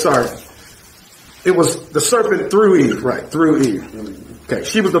 no, sorry. It was the serpent through Eve, right, through Eve. Okay,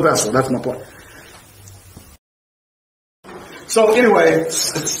 she was the vessel. That's my point. So anyway,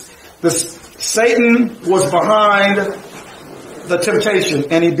 Satan was behind the temptation,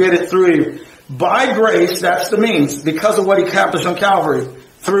 and he did it through Eve. By grace, that's the means, because of what he accomplished on Calvary,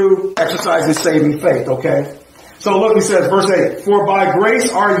 through exercising saving faith, okay? So look, he says, verse 8, for by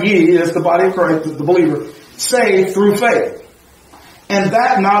grace are ye, as the body of Christ, the believer, saved through faith. And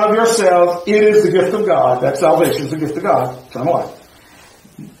that not of yourselves, it is the gift of God. That salvation is the gift of God. Eternal life.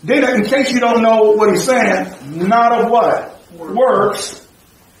 Then, in case you don't know what he's saying, not of what? Works,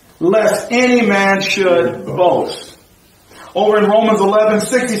 lest any man should boast. Over in Romans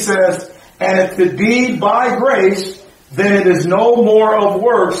 11:6 he says, and if it be by grace, then it is no more of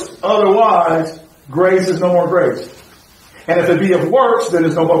works, otherwise grace is no more grace. And if it be of works, then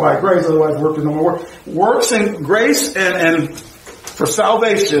it's no more by grace, otherwise work is no more work. Works and grace and for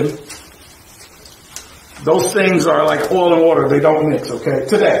salvation, those things are like oil and water. They don't mix, okay?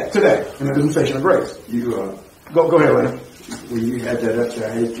 Today, in the dispensation of grace. Go ahead, Lenny. When you had that up there,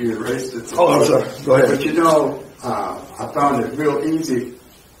 I hate you erased it. Oh, I'm sorry. Go ahead. But you know, I found it real easy.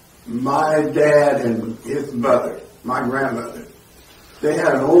 My dad and his mother, my grandmother, they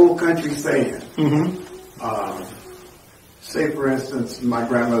had an old country saying. Mm-hmm. Say, for instance, my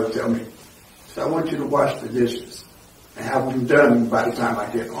grandmother tell me, so I want you to wash the dishes and have them done by the time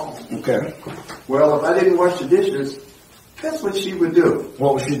I get home. Okay. Well, if I didn't wash the dishes, guess what she would do?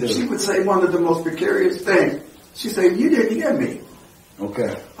 What would she do? She would say one of the most precarious things. She said, you didn't hear me.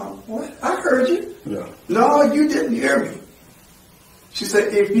 Okay. What? I heard you. Yeah. No, you didn't hear me. She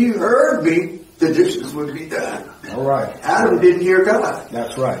said, if you heard me, the dishes would be done. All right. Adam didn't hear God.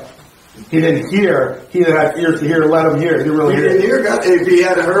 That's right. He didn't hear. He didn't have ears to hear. Let him hear. He didn't hear God. If he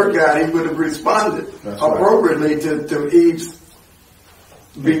had heard God, he would have responded appropriately to Eve's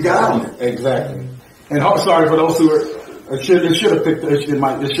beguilement. Exactly. And I'm sorry for those who are. It should have picked. It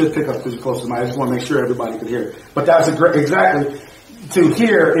should pick up because it's close to mine. I just want to make sure everybody could hear it. But that's exactly to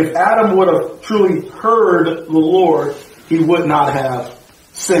hear. If Adam would have truly heard the Lord, he would not have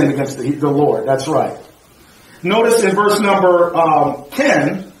sinned against the Lord. That's right. Notice in verse number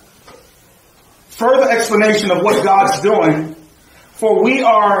 10. Further explanation of what God's doing. For we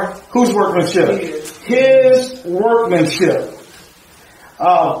are whose workmanship? His workmanship.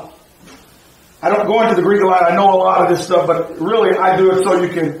 I don't go into the Greek a lot. I know a lot of this stuff, but really I do it so you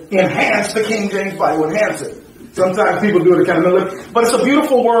can enhance the King James Bible, enhance it. Sometimes people do it kind of, but it's a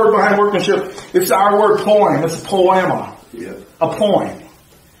beautiful word behind workmanship. It's our word poem. It's a poema. Yeah. A poem.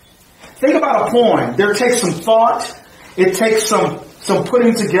 Think about a poem. There takes some thought. It takes some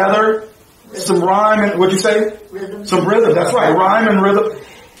putting together, some rhyme and, what'd you say? Rhythm. Some rhythm. That's right. Rhyme and rhythm.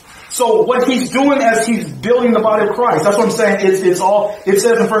 So what he's doing as he's building the body of Christ, that's what I'm saying. It's all, it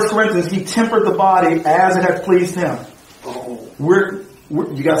says in 1 Corinthians, he tempered the body as it had pleased him. Oh.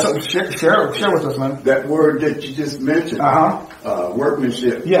 You got something to share with us, man? That word that you just mentioned,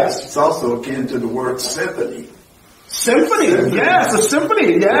 workmanship. Yes. It's also akin to the word symphony. Symphony. Yes, a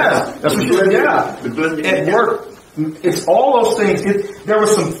symphony. Yes. That's what you said. Yeah. It worked. It's all those things. There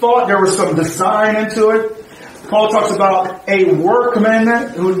was some thought. There was some design into it. Paul talks about a workman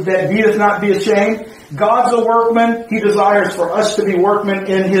that needeth not be ashamed. God's a workman. He desires for us to be workmen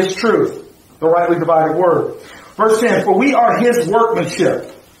in his truth, the rightly divided word. Verse 10, for we are his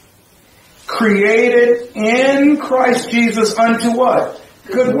workmanship, created in Christ Jesus unto what?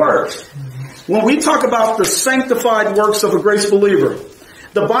 Good works. When we talk about the sanctified works of a grace believer,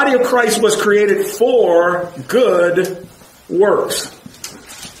 the body of Christ was created for good works.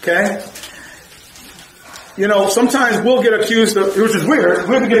 Okay? You know, sometimes we'll get accused of, which is weird,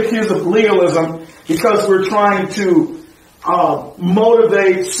 we'll get accused of legalism because we're trying to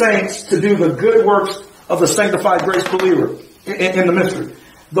motivate saints to do the good works of the sanctified grace believer in the ministry.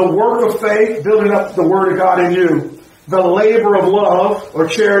 The work of faith, building up the word of God in you. The labor of love or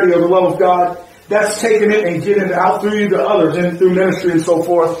charity or the love of God, that's taking it and getting it out through you to others and through ministry and so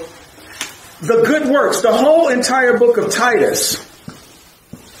forth. The good works, the whole entire book of Titus,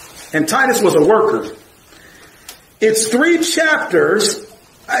 and Titus was a worker. It's 3 chapters.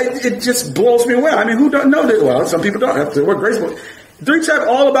 It just blows me away. I mean, who don't know that? Well, some people don't have to work gracefully. 3 chapters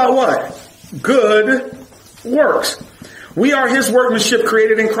all about what? Good works. We are his workmanship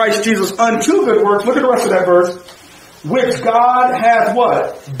created in Christ Jesus unto good works. Look at the rest of that verse. Which God hath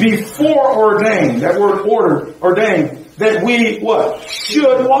what? Before ordained. That word ordained. That we what?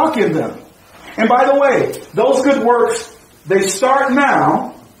 Should walk in them. And by the way, those good works, they start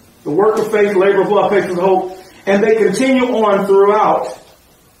now. The work of faith, labor of love, patience, hope. And they continue on throughout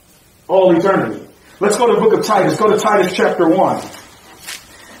all eternity. Let's go to the book of Titus. Go to Titus chapter 1.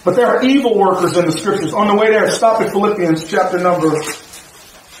 But there are evil workers in the scriptures. On the way there, stop at Philippians chapter number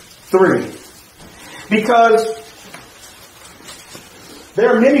 3. Because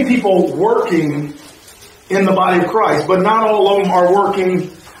there are many people working in the body of Christ, but not all of them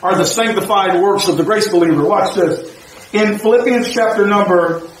are the sanctified works of the grace believer. Watch this. In Philippians chapter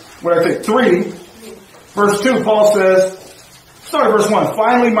number, 3, verse 2, Paul says, start at verse 1.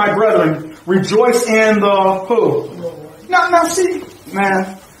 Finally, my brethren, rejoice in the who? Now see,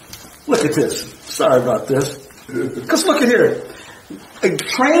 man, look at this. Sorry about this. Because look at here.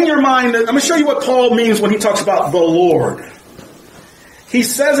 Train your mind. I'm going to show you what Paul means when he talks about the Lord. He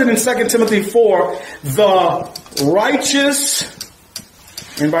says it in 2 Timothy 4, the righteous,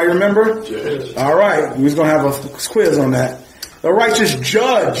 anybody remember? Yes. All right. We're going to have a quiz on that. The righteous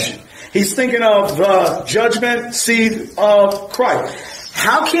judge. He's thinking of the judgment seat of Christ.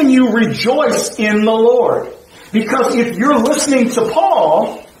 How can you rejoice in the Lord? Because if you're listening to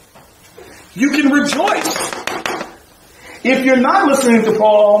Paul, you can rejoice. If you're not listening to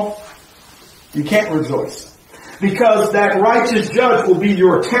Paul, you can't rejoice. Because that righteous judge will be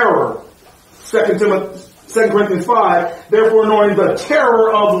your terror. 2 Corinthians 5, therefore knowing the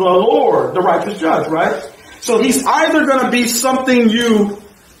terror of the Lord, the righteous judge, right? So he's either going to be something you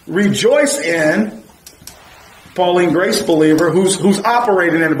rejoice in, Pauline grace believer, who's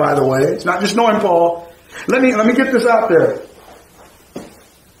operating in it, by the way. It's not just knowing Paul. Let me get this out there.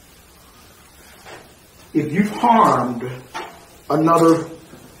 If you've harmed another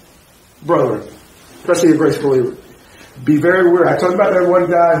brother, especially a grace believer, be very aware. I talked about that one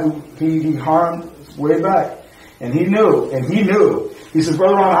guy who he harmed way back, and he knew. He says,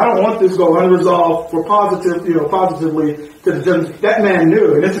 Brother Ron, I don't want this to go unresolved for positively to the judge. That man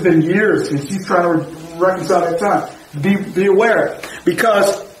knew, and it's been years since he's trying to reconcile that time. Be aware,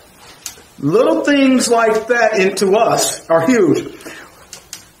 because little things like that into us are huge.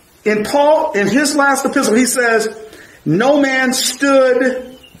 In Paul, in his last epistle, he says, no man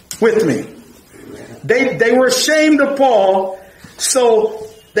stood with me. They were ashamed of Paul, so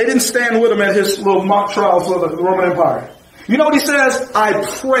they didn't stand with him at his little mock trials of the Roman Empire. You know what he says? I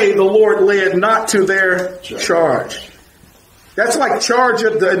pray the Lord lay it not to their charge. That's like charge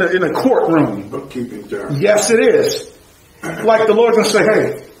in a courtroom. Bookkeeping charge. Yes, it is. Like the Lord's going to say,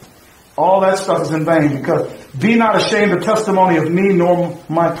 hey, all that stuff is in vain, because be not ashamed of testimony of me nor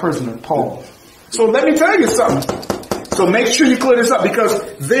my prisoner, Paul. So let me tell you something. So make sure you clear this up,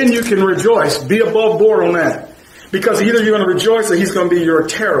 because then you can rejoice. Be above board on that. Because either you're going to rejoice or he's going to be your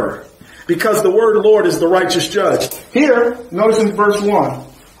terror. Because the word of the Lord is the righteous judge. Here, notice in verse 1.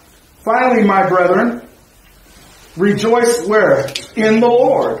 Finally, my brethren, rejoice where? In the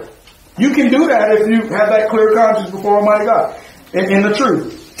Lord. You can do that if you have that clear conscience before Almighty God. In the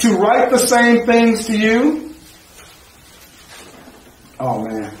truth. To write the same things to you. Oh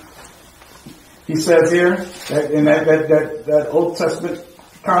man. He says here, in that Old Testament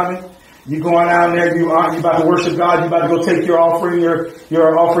comment, you going down there, you about to worship God, you about to go take your offering,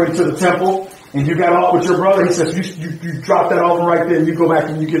 your offering to the temple, and you got off with your brother. He says, you drop that offering right there, and you go back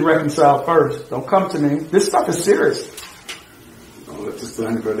and you get reconciled first. Don't come to me. This stuff is serious. Don't let the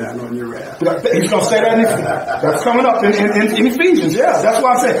sun go down on your wrath. He's going to say that in Ephesians. That's coming up in Ephesians. Yeah, that's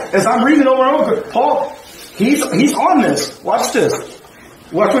what I'm saying. As I'm reading over and over, Paul, he's on this. Watch this.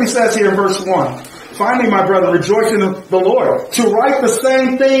 Watch what he says here in verse 1. Finally, my brother, rejoice in the Lord. To write the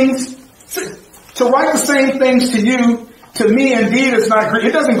same things to you, to me indeed it's not grief.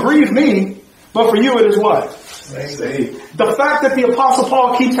 It doesn't grieve me, but for you it is what? Saith. The fact that the Apostle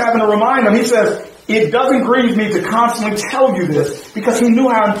Paul keeps having to remind them, he says, it doesn't grieve me to constantly tell you this, because he knew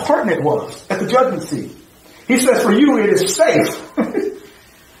how important it was at the judgment seat. He says, for you it is safe.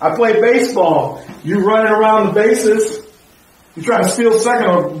 I play baseball. You running around the bases. You try to steal second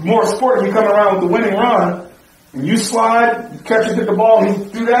or more sport, and you come around with the winning run, and you slide, you catch and hit the ball, and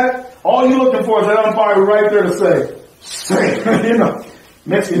you do that. All you're looking for is that umpire right there to say, safe. You know,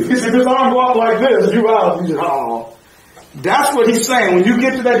 next, if his arm go up like this, you out. You just, oh. That's what he's saying. When you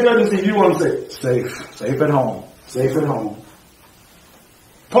get to that judgment seat, you want to say, safe at home, safe at home.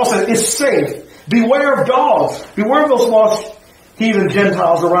 Paul says, it's safe. Beware of dogs. Beware of those lost heathen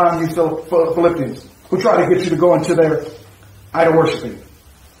Gentiles around you, Philippians, who try to get you to go into their idol worshiping.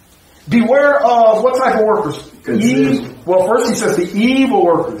 Beware of what type of workers? Well, first he says the evil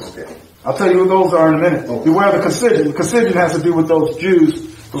workers. Okay. I'll tell you who those are in a minute. Oh. Beware of the concision. The concision has to do with those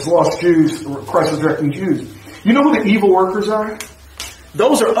Jews, those lost Jews, Christ resurrecting Jews. You know who the evil workers are?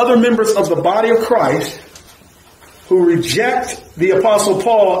 Those are other members of the body of Christ who reject the Apostle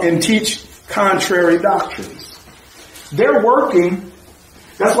Paul and teach contrary doctrines. They're working.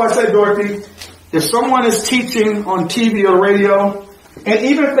 That's why I said, Dorothy, if someone is teaching on TV or radio, and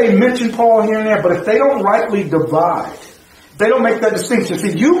even if they mention Paul here and there, but if they don't rightly divide, they don't make that distinction.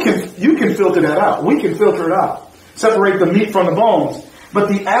 See, you can filter that out. We can filter it out. Separate the meat from the bones. But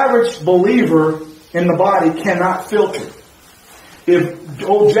the average believer in the body cannot filter. If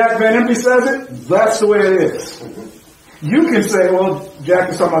old Jack Van Impe says it, that's the way it is. You can say, well, Jack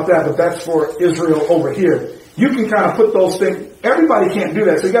is talking about that, but that's for Israel over here. You can kind of put those things. Everybody can't do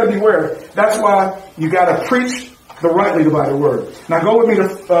that, so you got to beware. That's why you got to preach the rightly divided word. Now go with me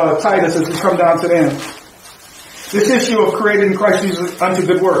to Titus as we come down to the end. This issue of creating Christ Jesus unto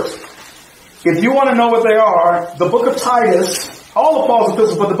good works. If you want to know what they are, the book of Titus, all of Paul's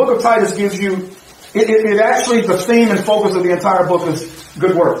epistles, but the book of Titus gives you, it actually, the theme and focus of the entire book is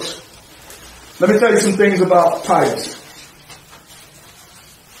good works. Let me tell you some things about Titus.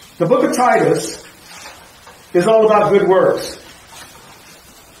 The book of Titus is all about good works.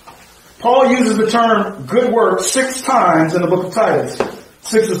 Paul uses the term good works 6 times in the book of Titus.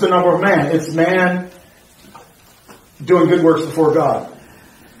 6 is the number of man. It's man doing good works before God.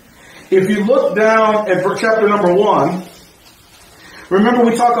 If you look down at chapter number 1, remember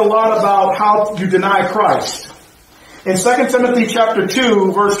we talk a lot about how you deny Christ. In 2 Timothy chapter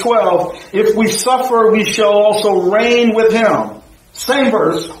 2, verse 12, if we suffer, we shall also reign with him. Same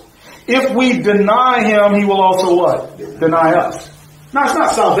verse. If we deny him, he will also what? Deny us. Now, it's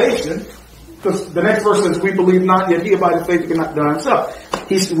not salvation, because the next verse says, we believe not, yet he by the faith cannot deny himself.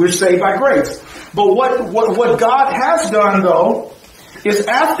 We're saved by grace. But what God has done, though, is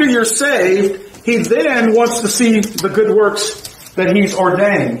after you're saved, he then wants to see the good works that he's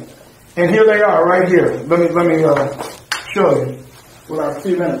ordained. And here they are, right here. Let me show you with our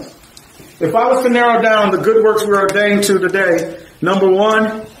few minutes. If I was to narrow down the good works we're ordained to today, number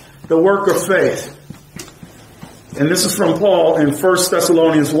 1, the work of faith. And this is from Paul in 1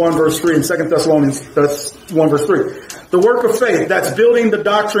 Thessalonians 1 verse 3 and 2 Thessalonians 1 verse 3. The work of faith, that's building the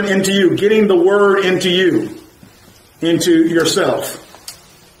doctrine into you, getting the word into you, into yourself.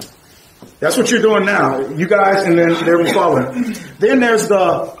 That's what you're doing now. You guys, and then they're following. Then there's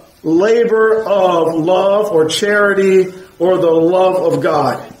the labor of love or charity or the love of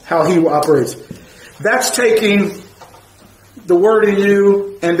God, how he operates. That's taking the word in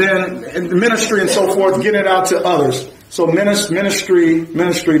you, and then in ministry and so forth, getting it out to others. So ministry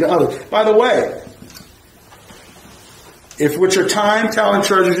to others. By the way, If with your time, talent,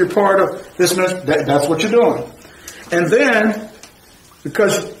 treasures, you're part of this ministry, that's what you're doing. And then,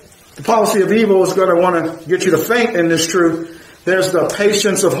 because the policy of evil is going to want to get you to faint in this truth, there's the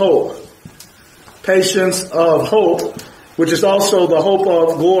patience of hope. Patience of hope, which is also the hope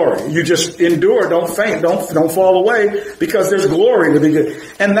of glory. You just endure, don't faint, don't fall away, because there's glory to be good.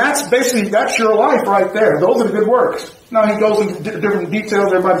 And that's your life right there. Those are the good works. Now he goes into different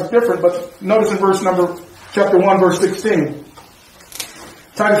details, everybody's different, but notice in chapter 1, verse 16.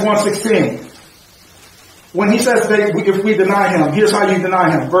 Titus 1:16. When he says if we deny him, here's how you deny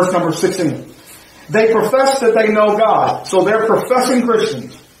him. Verse number 16. They profess that they know God. So they're professing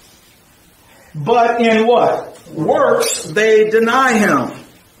Christians. But in what? Works, they deny him.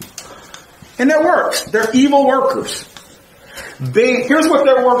 In their works, they're evil workers. Here's what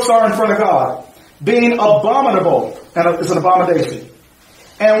their works are in front of God. Being abominable. And it's an abomination.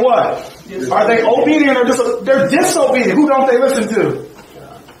 And what? Are they obedient or they're disobedient? Who don't they listen to?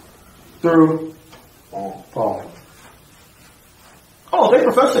 Through Paul. Oh, they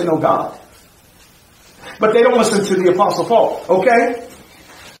profess they know God. But they don't listen to the Apostle Paul. Okay?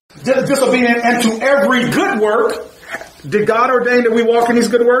 Disobedient and to every good work. Did God ordain that we walk in these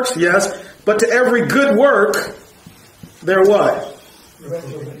good works? Yes. But to every good work, they're what?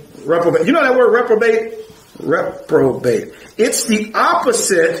 Reprobate. You know that word reprobate? Reprobate. It's the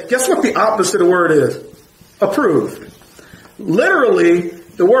opposite. Guess what the opposite of the word is? Approved. Literally,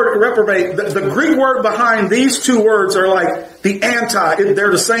 the word reprobate, the Greek word behind these two words are like the anti.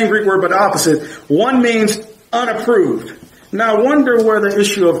 They're the same Greek word, but the opposite. One means unapproved. Now, I wonder where the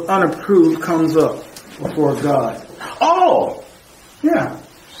issue of unapproved comes up before God. Oh, yeah.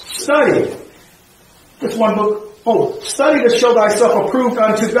 Study. This one book. Oh, study to show thyself approved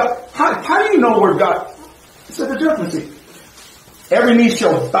unto God. How do you know where God? It's at the judgment seat. Every knee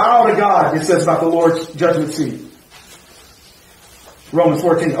shall bow to God, it says about the Lord's judgment seat. Romans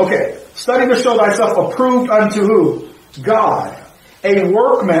 14. Okay. Study to show thyself approved unto who? God. A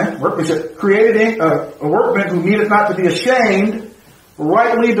workman, created a workman who needeth not to be ashamed,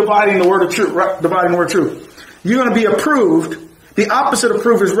 rightly dividing the word of truth. You're going to be approved. The opposite of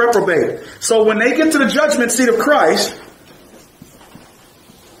approved is reprobate. So when they get to the judgment seat of Christ,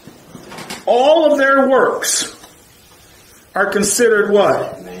 all of their works are considered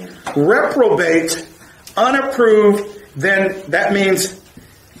what? Reprobate, unapproved. Then that means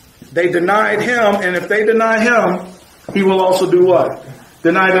they denied him, and if they deny him, he will also do what?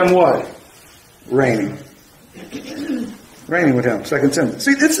 Deny them what? Reigning. Reigning with him. 2 Timothy.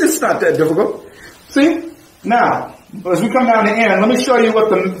 See, it's not that difficult. See? Now, as we come down to the end, let me show you what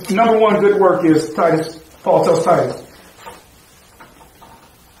the number one good work is. Paul tells Titus.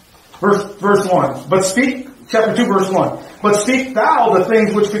 Verse 1. But speak, chapter 2, verse 1. But speak thou the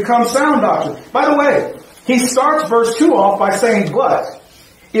things which become sound doctrine. By the way, he starts verse 2 off by saying, but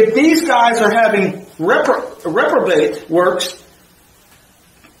if these guys are having reprobate works,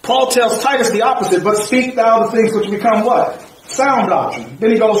 Paul tells Titus the opposite, but speak thou the things which become what? Sound doctrine.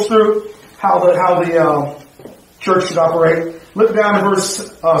 Then he goes through how the church should operate. Look down at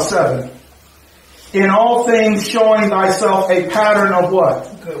verse 7. In all things showing thyself a pattern of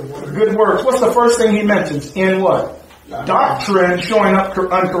what? Good works. What's the first thing he mentions? In what? Doctrine showing up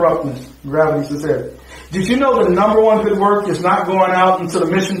uncorruptness. Gravity sincerity. Did you know the number one good work is not going out into the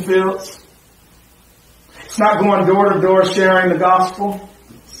mission fields? It's not going door to door sharing the gospel.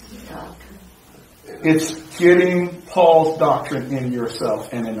 It's getting Paul's doctrine in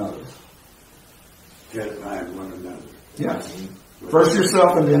yourself and in others. Edifying one another. Yes. First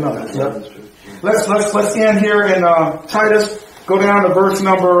yourself and then others. Yep. Let's end here in Titus. Go down to verse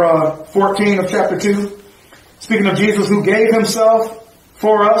number 14 of chapter 2. Speaking of Jesus who gave himself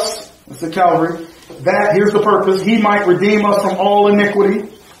for us. That's the Calvary. That, here's the purpose. He might redeem us from all iniquity.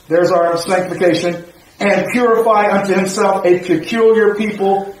 There's our sanctification. And purify unto himself a peculiar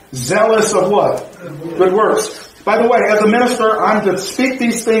people, zealous of what? Good works. By the way, as a minister, I'm to speak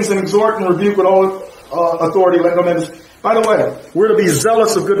these things and exhort and rebuke with all authority. Let no man. By the way, we're to be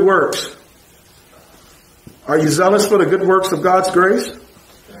zealous of good works. Are you zealous for the good works of God's grace?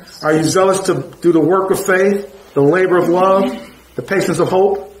 Are you zealous to do the work of faith, the labor of love, the patience of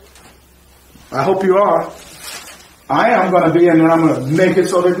hope? I hope you are. I am going to be, and I'm going to make it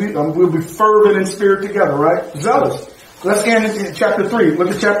so that we'll be fervent in spirit together, right? Zealous. Let's end in chapter 3.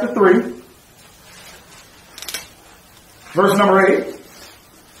 Look at chapter 3. Verse number 8.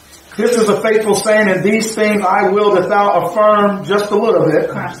 This is a faithful saying, and these things I will that thou affirm just a little bit.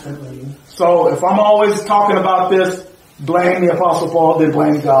 So if I'm always talking about this, blame the Apostle Paul, then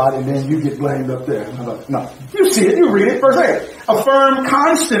blame God, and then you get blamed up there. No. You see it, you read it. Verse 8. Affirm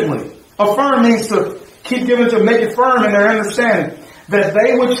constantly. Affirm means to keep giving to make it firm in their understanding, that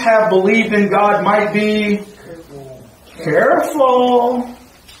they which have believed in God might be careful.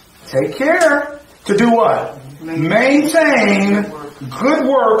 Take care to do what? Maintain good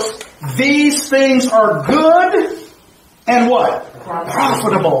works. These things are good and what?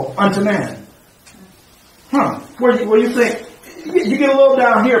 Profitable unto man. Where you think, you get a little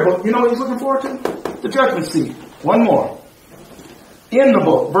down here, but you know what he's looking forward to? The judgment seat. One more. In the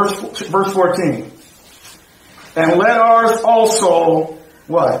book, verse 14. And let ours also,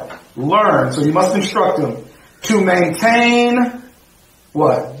 what? Learn. So you must instruct them to maintain,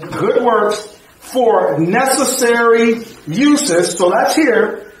 what? Good works for necessary uses. So that's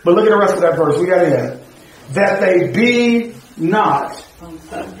here. But look at the rest of that verse. We got to end. That they be not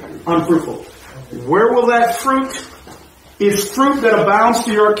unfruitful. Where will that fruit? Is fruit that abounds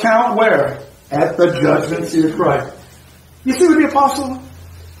to your account where? At the judgment seat of Christ. You see with the apostle?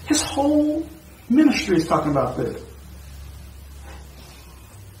 His whole ministry is talking about this.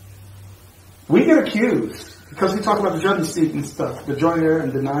 We get accused, because we talk about the judgment seat and stuff, the joint there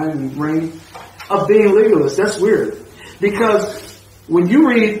and denying and reigning, of being legalists. That's weird. Because when you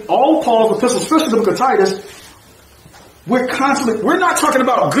read all Paul's epistles, especially the book of Titus, we're not talking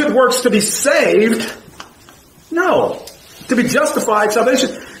about good works to be saved. No. To be justified, salvation.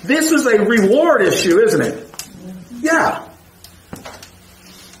 This is a reward issue, isn't it? Yeah.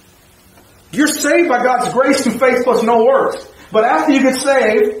 You're saved by God's grace through faith plus no works. But after you get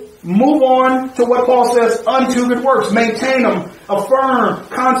saved, move on to what Paul says, unto good works. Maintain them, affirm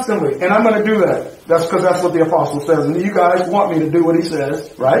constantly. And I'm going to do that. That's because that's what the apostle says. And you guys want me to do what he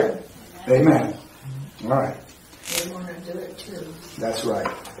says, right? Amen. All right. They want to do it too. That's right.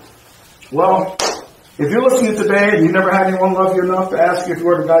 Well, if you're listening today and you never had anyone love you enough to ask you if you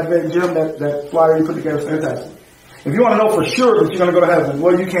were to God today, Jim, that flyer you put together is fantastic. If you want to know for sure that you're going to go to heaven,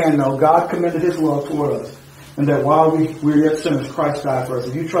 well, you can know. God commended his love toward us. And that while we were yet sinners, Christ died for us.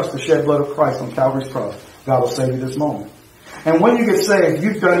 If you trust the shed blood of Christ on Calvary's cross, God will save you this moment. And when you get saved,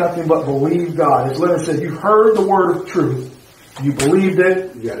 you've done nothing but believe God. His letter said you heard the word of truth. You believed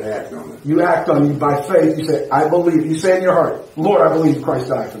it. You got to act on it. You act on it by faith. You say, I believe. You say in your heart, Lord, I believe Christ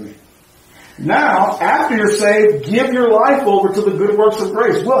died for me. Now, after you're saved, give your life over to the good works of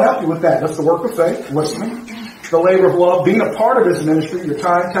grace. We'll help you with that. That's the work of faith, listening, the labor of love, being a part of his ministry, your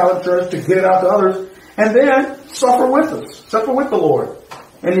time, talent, church, to get it out to others, and then suffer with us, suffer with the Lord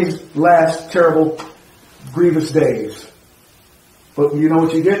in these last terrible, grievous days. But you know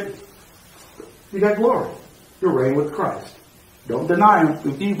what you get? You got glory. You're reigning with Christ. Don't deny him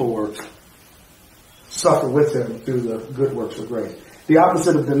through evil works. Suffer with him through the good works of grace. The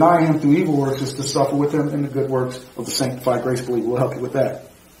opposite of denying him through evil works is to suffer with him in the good works of the sanctified grace believer. We'll help you with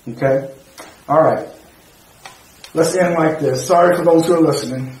that. Okay? All right. Let's end like this. Sorry for those who are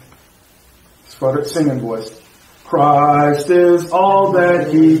listening. Sputtered singing voice. Christ is all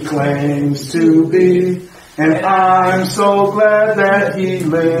that he claims to be, and I'm so glad that he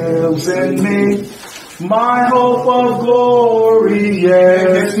lives in me. My hope of glory,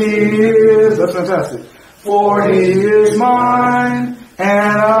 yes, he is. That's fantastic. For he is mine,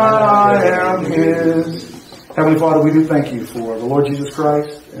 and I am his. Heavenly Father, we do thank you for the Lord Jesus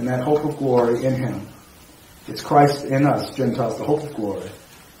Christ and that hope of glory in him. It's Christ in us, Gentiles, the hope of glory.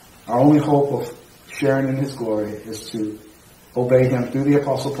 Our only hope of sharing in his glory is to obey him through the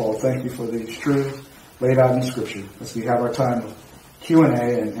Apostle Paul. Thank you for these truths laid out in Scripture. As we have our time of Q&A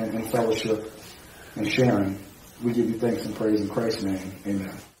and fellowship and sharing, we give you thanks and praise in Christ's name.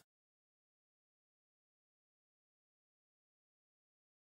 Amen.